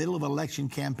 They're in the middle of an election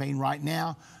campaign right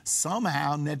now.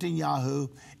 Somehow Netanyahu,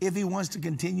 if he wants to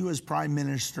continue as prime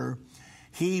minister,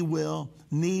 he will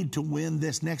need to win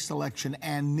this next election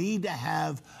and need to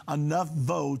have enough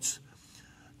votes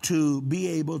to be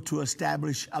able to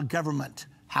establish a government.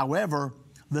 However,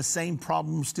 the same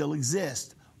problem still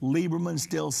exists. Lieberman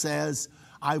still says,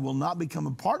 I will not become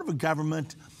a part of a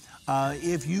government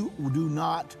if you do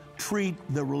not treat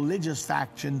the religious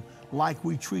faction like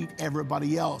we treat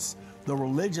everybody else. The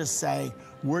religious say,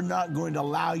 we're not going to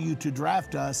allow you to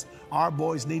draft us. Our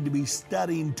boys need to be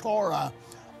studying Torah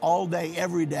all day,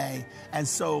 every day. And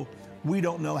so we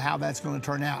don't know how that's going to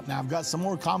turn out. Now, I've got some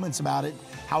more comments about it.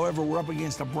 However, we're up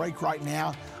against a break right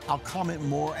now. I'll comment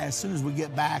more as soon as we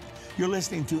get back. You're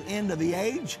listening to End of the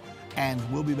Age, and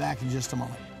we'll be back in just a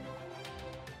moment.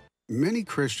 Many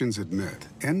Christians admit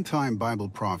end-time Bible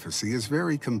prophecy is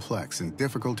very complex and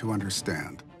difficult to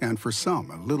understand, and for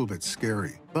some, a little bit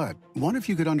scary. But what if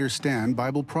you could understand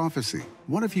Bible prophecy?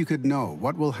 What if you could know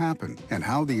what will happen and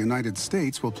how the United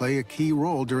States will play a key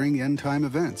role during end-time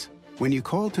events? When you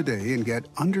call today and get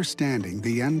Understanding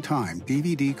the End Time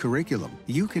DVD curriculum,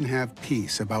 you can have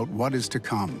peace about what is to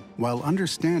come while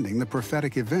understanding the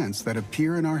prophetic events that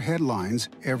appear in our headlines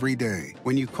every day.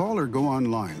 When you call or go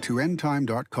online to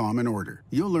endtime.com and order,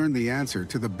 you'll learn the answer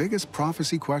to the biggest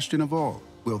prophecy question of all.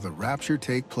 Will the rapture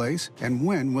take place, and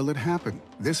when will it happen?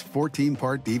 This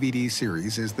 14-part DVD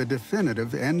series is the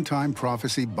definitive end-time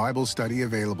prophecy Bible study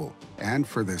available. And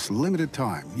for this limited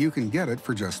time, you can get it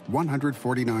for just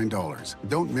 $149.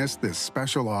 Don't miss this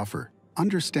special offer.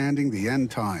 Understanding the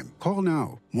End Time. Call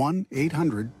now.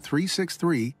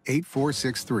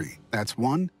 1-800-363-8463. That's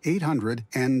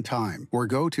 1-800-END-TIME. Or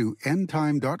go to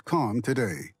endtime.com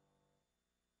today.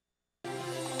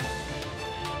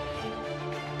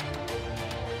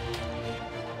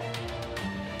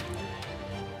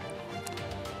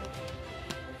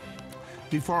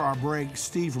 Before our break,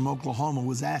 Steve from Oklahoma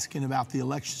was asking about the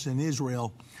elections in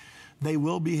Israel. They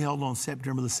will be held on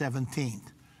September the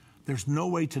 17th. There's no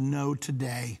way to know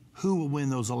today who will win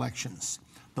those elections.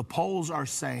 The polls are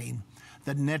saying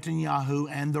that Netanyahu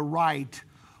and the right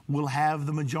will have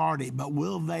the majority, but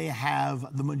will they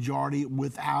have the majority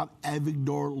without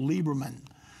Avigdor Lieberman?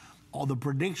 All the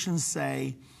predictions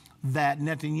say that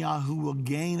Netanyahu will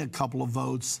gain a couple of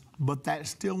votes, but that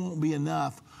still won't be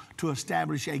enough to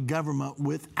establish a government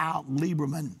without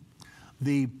Lieberman.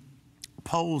 The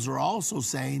polls are also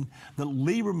saying that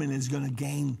Lieberman is going to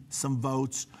gain some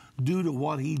votes due to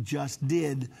what he just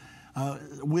did,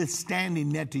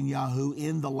 withstanding Netanyahu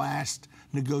in the last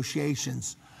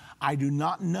negotiations. I do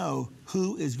not know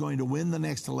who is going to win the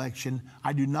next election.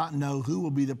 I do not know who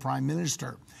will be the prime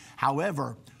minister.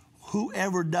 However,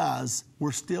 whoever does,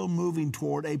 we're still moving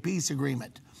toward a peace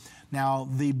agreement. Now,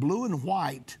 the blue and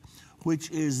white,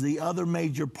 which is the other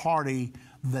major party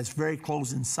that's very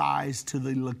close in size to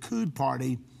the Likud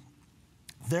party,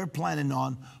 they're planning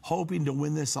on hoping to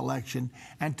win this election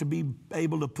and to be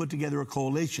able to put together a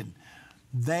coalition.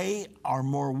 They are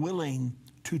more willing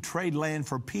to trade land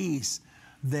for peace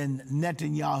than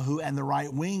Netanyahu and the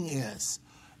right wing is.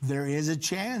 There is a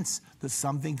chance that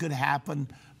something could happen,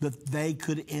 that they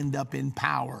could end up in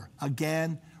power.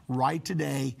 Again, right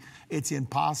today, it's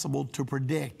impossible to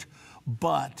predict.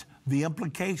 But the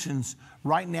implications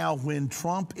right now, when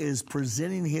Trump is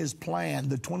presenting his plan,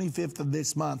 the 25th of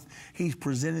this month, he's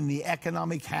presenting the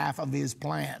economic half of his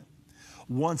plan.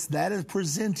 Once that is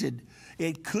presented,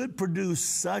 it could produce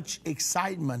such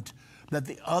excitement that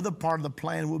the other part of the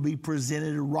plan will be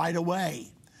presented right away.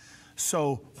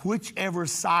 So whichever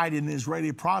side in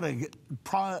Israeli politics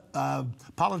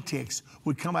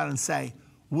would come out and say,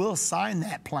 we'll sign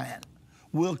that plan,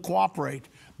 we'll cooperate,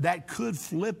 that could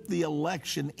flip the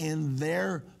election in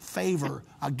their favor.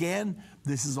 Again,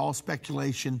 this is all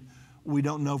speculation. We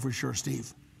don't know for sure,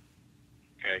 Steve.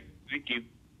 Okay, thank you.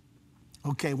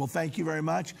 Okay, well, thank you very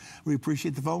much. We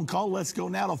appreciate the phone call. Let's go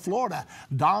now to Florida.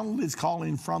 Donald is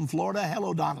calling from Florida.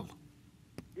 Hello, Donald.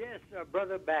 Yes,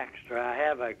 Brother Baxter, I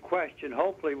have a question.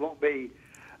 Hopefully it won't be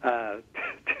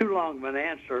too long of an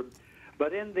answer.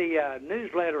 But in the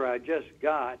newsletter I just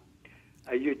got,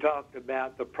 you talked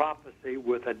about the prophecy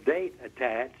with a date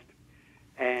attached.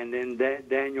 And in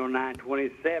Daniel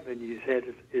 9:27, you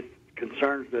said it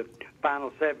concerns the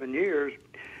final 7 years.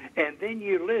 And then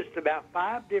you list about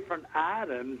 5 different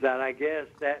items that I guess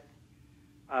that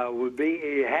would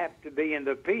have to be in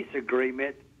the peace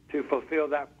agreement to fulfill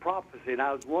that prophecy. And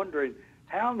I was wondering,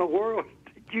 how in the world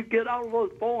did you get all of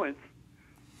those points?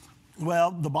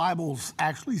 Well, the Bible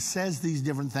actually says these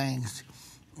different things.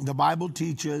 The Bible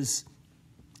teaches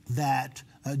that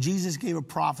Jesus gave a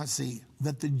prophecy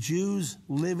that the Jews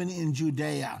living in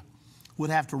Judea would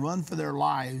have to run for their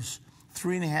lives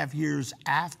 3.5 years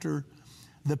after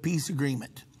the peace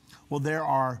agreement. Well, there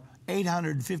are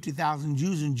 850,000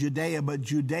 Jews in Judea, but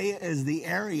Judea is the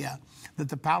area that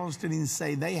the Palestinians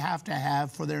say they have to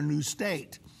have for their new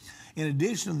state. In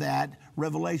addition to that,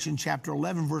 Revelation chapter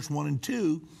 11, verse 1 and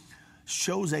 2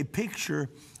 shows a picture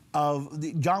of,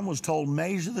 John was told,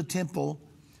 measure the temple,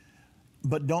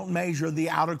 but don't measure the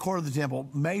outer court of the temple.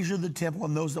 Measure the temple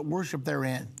and those that worship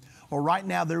therein. Well, right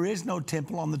now, there is no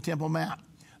temple on the Temple Mount.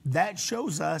 That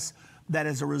shows us that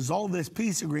as a result of this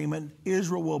peace agreement,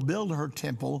 Israel will build her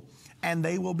temple, and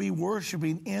they will be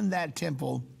worshiping in that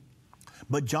temple.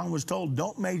 But John was told,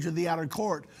 don't measure the outer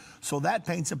court. So that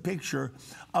paints a picture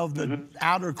of the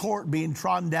outer court being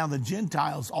trodden down the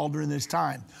Gentiles all during this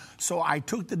time. So I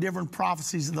took the different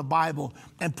prophecies of the Bible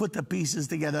and put the pieces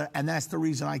together, and that's the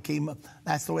reason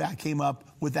that's the way I came up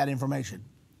with that information.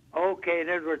 Okay, in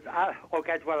other words,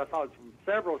 that's what I thought. From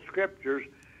several scriptures,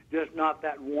 just not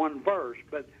that one verse.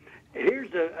 But here's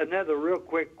another real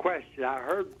quick question.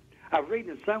 I was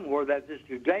reading somewhere that this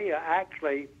Judea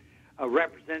actually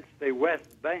represents the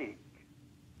West Bank.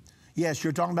 Yes,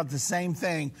 you're talking about the same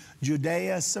thing.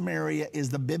 Judea, Samaria is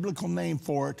the biblical name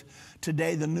for it.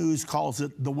 Today, the news calls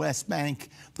it the West Bank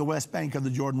of the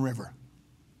Jordan River.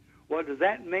 Well, does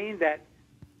that mean that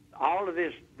all of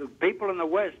this, the people in the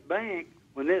West Bank,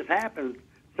 when this happens,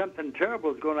 something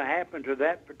terrible is going to happen to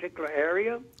that particular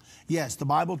area? Yes, the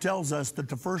Bible tells us that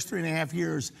the first 3.5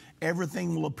 years,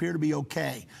 everything will appear to be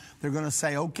okay. They're going to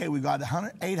say, okay, we've got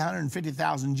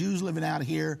 850,000 Jews living out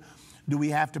here. Do we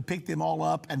have to pick them all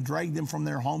up and drag them from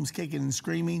their homes kicking and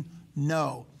screaming?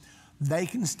 No. They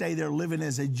can stay there living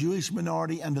as a Jewish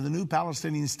minority under the new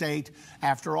Palestinian state.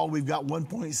 After all, we've got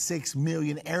 1.6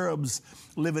 million Arabs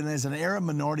living as an Arab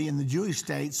minority in the Jewish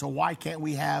state, so why can't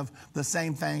we have the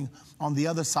same thing on the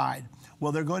other side?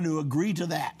 Well, they're going to agree to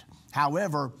that.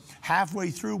 However,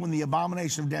 halfway through, when the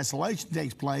abomination of desolation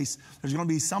takes place, there's going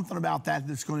to be something about that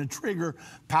that's going to trigger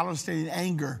Palestinian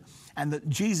anger. And that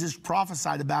Jesus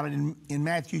prophesied about it in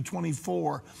Matthew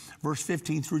 24, verse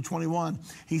 15 through 21.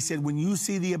 He said, when you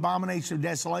see the abomination of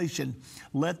desolation,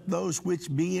 let those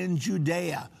which be in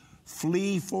Judea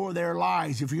flee for their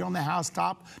lives. If you're on the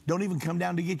housetop, don't even come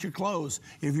down to get your clothes.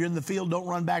 If you're in the field, don't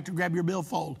run back to grab your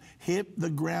billfold. Hit the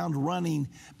ground running,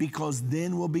 because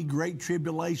then will be great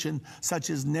tribulation, such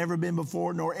as never been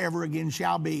before, nor ever again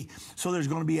shall be. So there's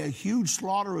going to be a huge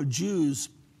slaughter of Jews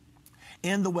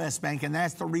in the West Bank, and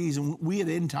that's the reason we at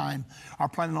Endtime are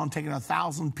planning on taking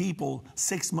 1,000 people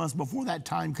 6 months before that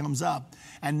time comes up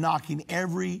and knocking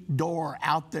every door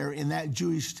out there in that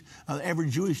every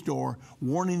Jewish door,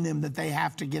 warning them that they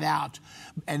have to get out.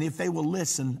 And if they will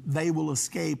listen, they will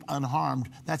escape unharmed.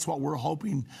 That's what we're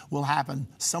hoping will happen.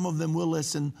 Some of them will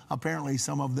listen. Apparently,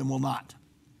 some of them will not.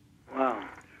 Wow.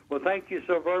 Well, thank you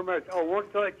so very much. Oh, I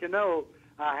want to let you know,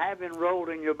 I have enrolled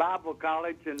in your Bible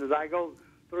college, and as I go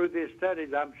through these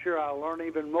studies, I'm sure I'll learn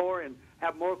even more and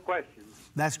have more questions.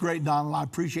 That's great, Donald. I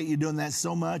appreciate you doing that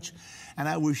so much. And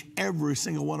I wish every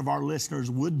single one of our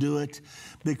listeners would do it,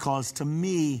 because to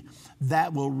me,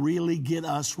 that will really get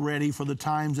us ready for the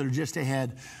times that are just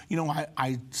ahead. You know,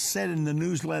 I said in the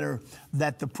newsletter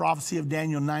that the prophecy of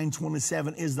Daniel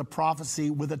 9:27 is the prophecy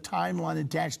with a timeline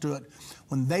attached to it.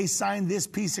 When they sign this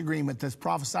peace agreement that's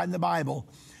prophesied in the Bible,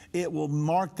 it will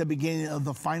mark the beginning of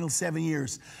the final 7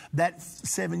 years. That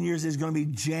 7 years is going to be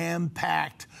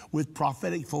jam-packed with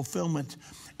prophetic fulfillment.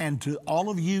 And to all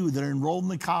of you that are enrolled in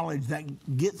the college,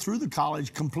 that get through the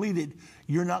college, completed,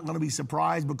 you're not going to be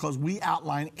surprised, because we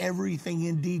outline everything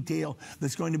in detail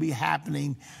that's going to be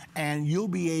happening, and you'll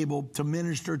be able to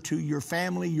minister to your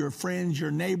family, your friends,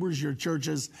 your neighbors, your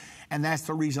churches. And that's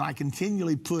the reason I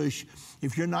continually push.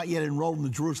 If you're not yet enrolled in the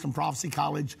Jerusalem Prophecy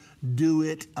College, do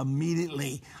it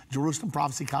immediately.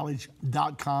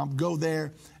 JerusalemProphecyCollege.com. Go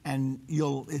there, and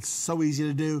it's so easy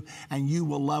to do, and you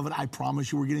will love it. I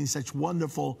promise you. We're getting such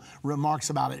wonderful remarks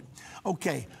about it.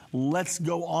 Okay, let's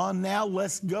go on now.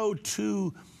 Let's go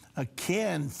to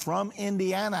Ken from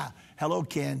Indiana. Hello,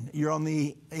 Ken. You're on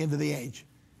the end of the age.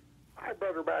 Hi,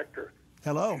 Brother Baxter.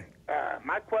 Hello.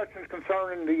 My question is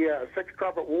concerning the Sixth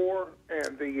Trumpet War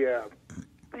and the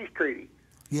peace treaty.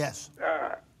 Yes.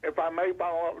 If I may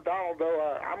follow up with Donald,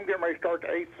 though, I'm getting ready to start the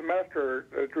 8th semester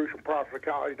at Jerusalem Prophecy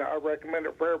College. Now, I recommend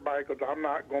it for everybody, because I'm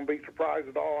not going to be surprised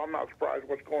at all. I'm not surprised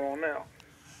what's going on now.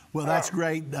 Well, that's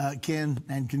great, Ken,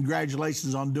 and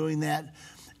congratulations on doing that.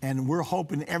 And we're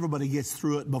hoping everybody gets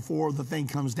through it before the thing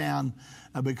comes down,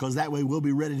 because that way we'll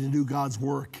be ready to do God's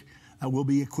work. We'll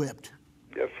be equipped.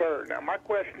 Yes, sir. Now, my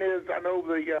question is, I know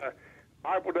the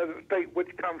Bible doesn't state which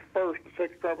comes first, the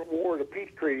Sixth Trumpet War or the peace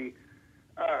treaty.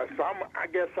 So I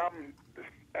guess I'm just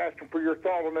asking for your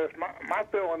thought on this. My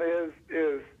feeling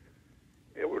is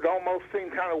it would almost seem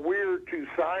kind of weird to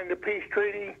sign the peace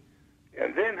treaty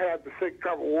and then have the Sixth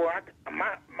Trumpet War.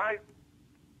 My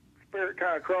spirit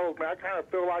kind of troubles me. I kind of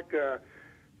feel like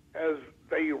as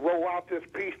they roll out this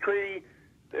peace treaty,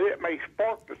 that it may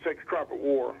spark the Sixth Trumpet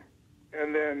War.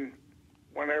 And then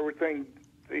when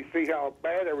they see how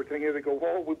bad everything is, they go,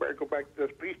 oh, we better go back to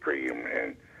this peace treaty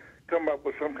and come up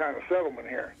with some kind of settlement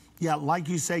here. Yeah, like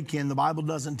you say, Ken, the Bible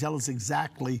doesn't tell us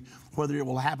exactly whether it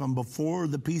will happen before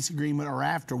the peace agreement or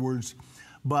afterwards,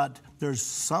 but there's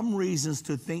some reasons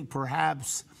to think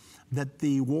perhaps that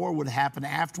the war would happen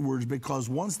afterwards, because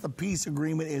once the peace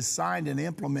agreement is signed and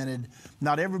implemented,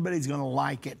 not everybody's going to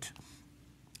like it.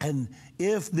 And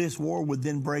if this war would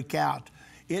then break out,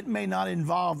 it may not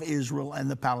involve Israel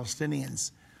and the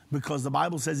Palestinians, because the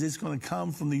Bible says it's going to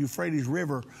come from the Euphrates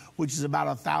River, which is about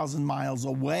 1,000 miles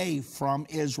away from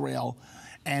Israel.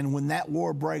 And when that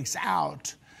war breaks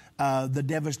out, the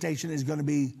devastation is going to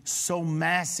be so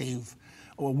massive,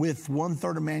 with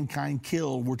 1/3 of mankind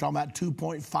killed. We're talking about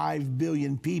 2.5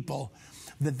 billion people,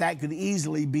 that could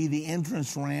easily be the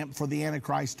entrance ramp for the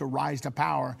Antichrist to rise to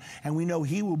power. And we know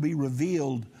he will be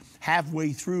revealed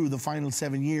halfway through the final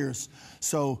 7 years.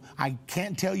 So I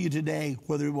can't tell you today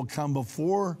whether it will come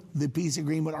before the peace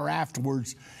agreement or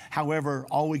afterwards. However,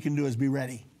 all we can do is be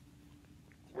ready.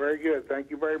 Very good.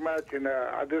 Thank you very much. And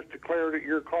I just declare that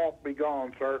your cough be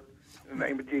gone, sir, in the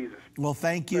name of Jesus. Well,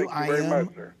 thank you. Thank you very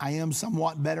much, sir. I am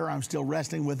somewhat better. I'm still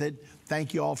wrestling with it.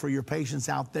 Thank you all for your patience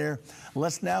out there.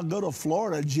 Let's now go to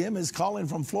Florida. Jim is calling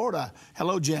from Florida.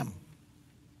 Hello, Jim.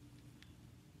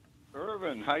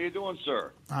 Irvin, how you doing,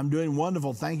 sir? I'm doing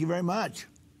wonderful. Thank you very much.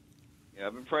 Yeah,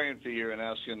 I've been praying for you and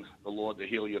asking the Lord to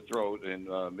heal your throat, and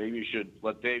maybe you should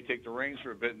let Dave take the reins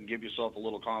for a bit and give yourself a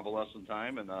little convalescent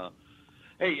time. And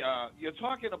hey, you're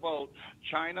talking about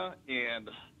China and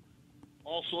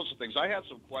all sorts of things. I had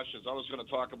some questions. I was going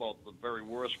to talk about the very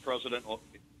worst president,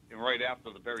 and right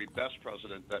after the very best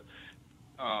president, that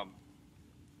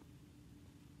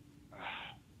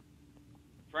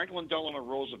Franklin Delano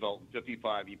Roosevelt in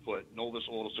 55, he put Novus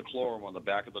Ordo Seclorum on the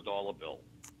back of the dollar bill.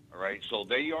 All right, so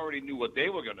they already knew what they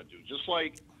were going to do. Just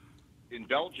like in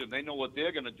Belgium, they know what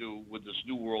they're going to do with this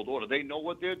new world order. They know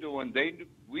what they're doing.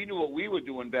 We knew what we were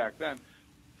doing back then.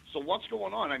 So what's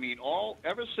going on? I mean,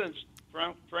 ever since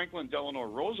Franklin Delano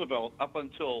Roosevelt up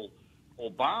until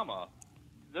Obama,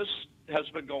 this has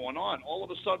been going on. All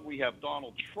of a sudden, we have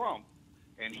Donald Trump,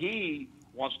 and he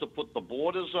wants to put the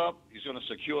borders up. He's going to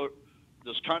secure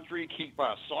this country, keep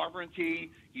our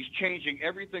sovereignty. He's changing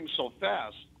everything so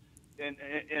fast.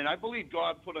 And I believe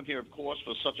God put him here, of course,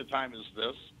 for such a time as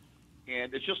this.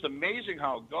 And it's just amazing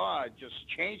how God just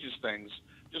changes things,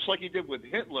 just like he did with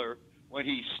Hitler when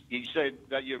he said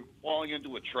that you're falling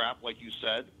into a trap, like you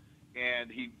said,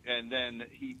 and then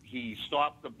he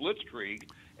stopped the Blitzkrieg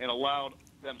and allowed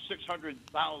them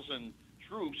 600,000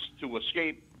 troops to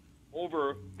escape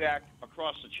back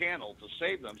across the channel to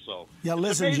save them. So yeah,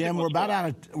 listen, Jim, we're about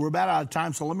out of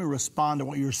time, so let me respond to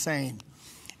what you're saying.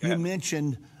 You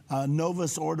mentioned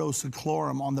Novus Ordo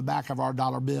Seclorum on the back of our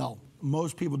dollar bill.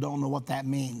 Most people don't know what that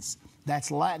means.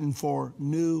 That's Latin for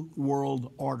New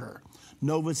World Order.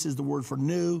 Novus is the word for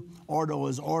new, Ordo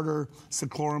is order,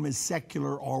 Seclorum is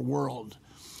secular or world.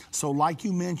 So like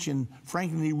you mentioned,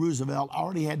 Franklin D. Roosevelt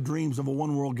already had dreams of a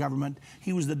one-world government.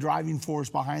 He was the driving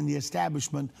force behind the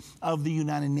establishment of the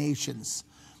United Nations.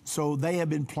 So they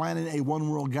have been planning a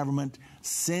one-world government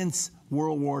since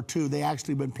World War II. They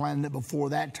actually been planning it before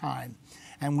that time,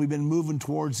 and we've been moving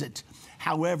towards it.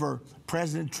 However,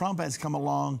 President Trump has come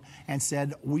along and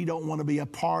said, we don't want to be a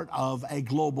part of a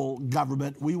global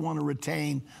government. We want to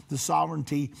retain the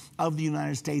sovereignty of the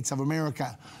United States of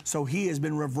America. So he has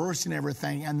been reversing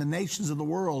everything, and the nations of the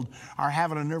world are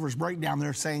having a nervous breakdown.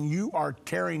 They're saying, you are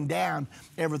tearing down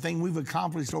everything we've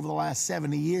accomplished over the last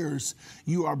 70 years.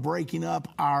 You are breaking up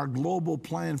our global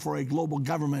plan for a global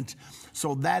government.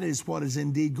 So that is what is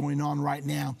indeed going on right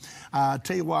now.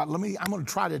 Tell you what, I'm going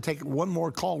to try to take one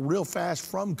more call real fast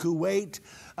from Kuwait.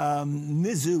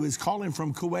 Nizu is calling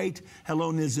from Kuwait.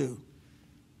 Hello, Nizu.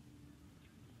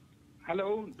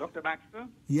 Hello, Dr. Baxter.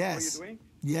 Yes. How are you doing?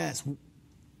 Yes.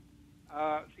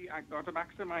 Dr.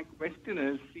 Baxter, my question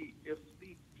is, if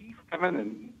the peace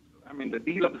covenant, the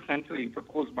deal of the century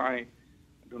proposed by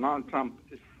Donald Trump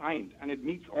is signed and it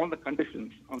meets all the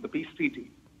conditions of the peace treaty,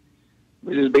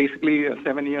 which is basically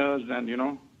 7 years and,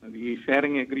 the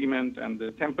sharing agreement and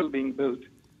the temple being built.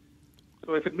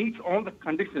 So if it meets all the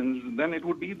conditions, then it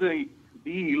would be the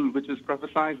deal which is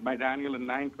prophesied by Daniel in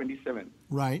 9:27.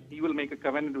 Right. He will make a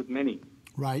covenant with many.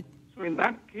 Right. So in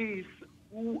that case,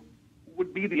 who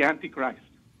would be the Antichrist?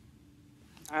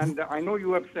 And I know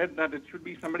you have said that it should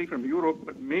be somebody from Europe,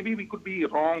 but maybe we could be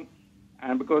wrong,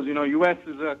 and because, U.S.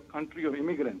 is a country of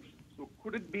immigrants. So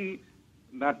could it be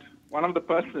that one of the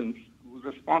persons who's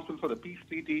responsible for the peace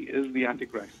treaty is the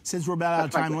Antichrist? Since we're about out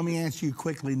of time, let me answer you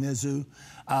quickly, Nizu.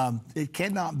 It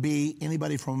cannot be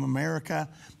anybody from America,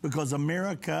 because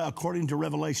America, according to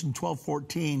Revelation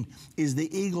 12:14, is the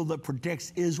eagle that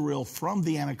protects Israel from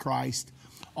the Antichrist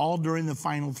all during the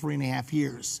final 3.5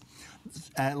 years.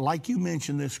 Like you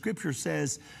mentioned, the scripture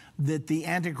says that the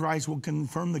Antichrist will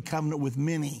confirm the covenant with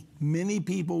many. Many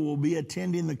people will be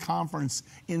attending the conference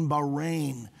in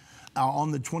Bahrain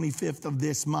on the 25th of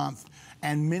this month.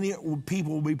 And many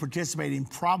people will be participating.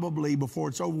 Probably before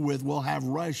it's over with, we'll have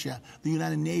Russia, the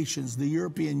United Nations, the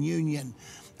European Union,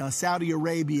 Saudi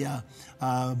Arabia,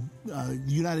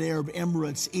 United Arab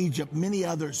Emirates, Egypt, many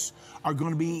others are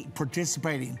going to be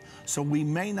participating. So we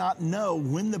may not know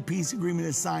when the peace agreement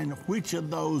is signed which of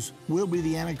those will be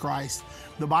the Antichrist.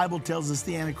 The Bible tells us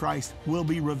the Antichrist will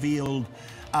be revealed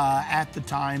at the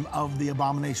time of the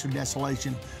abomination of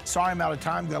desolation. Sorry, I'm out of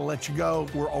time. Got to let you go.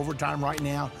 We're over time right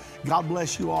now. God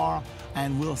bless you all,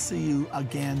 and we'll see you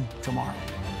again tomorrow.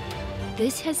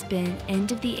 This has been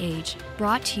End of the Age,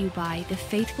 brought to you by the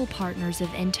faithful partners of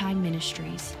Endtime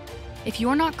Ministries. If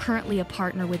you're not currently a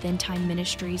partner with Endtime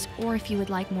Ministries, or if you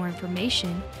would like more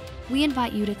information, we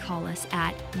invite you to call us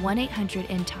at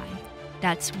 1-800-ENDTIME.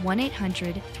 That's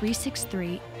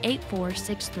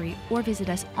 1-800-363-8463, or visit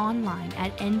us online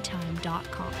at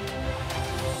endtime.com.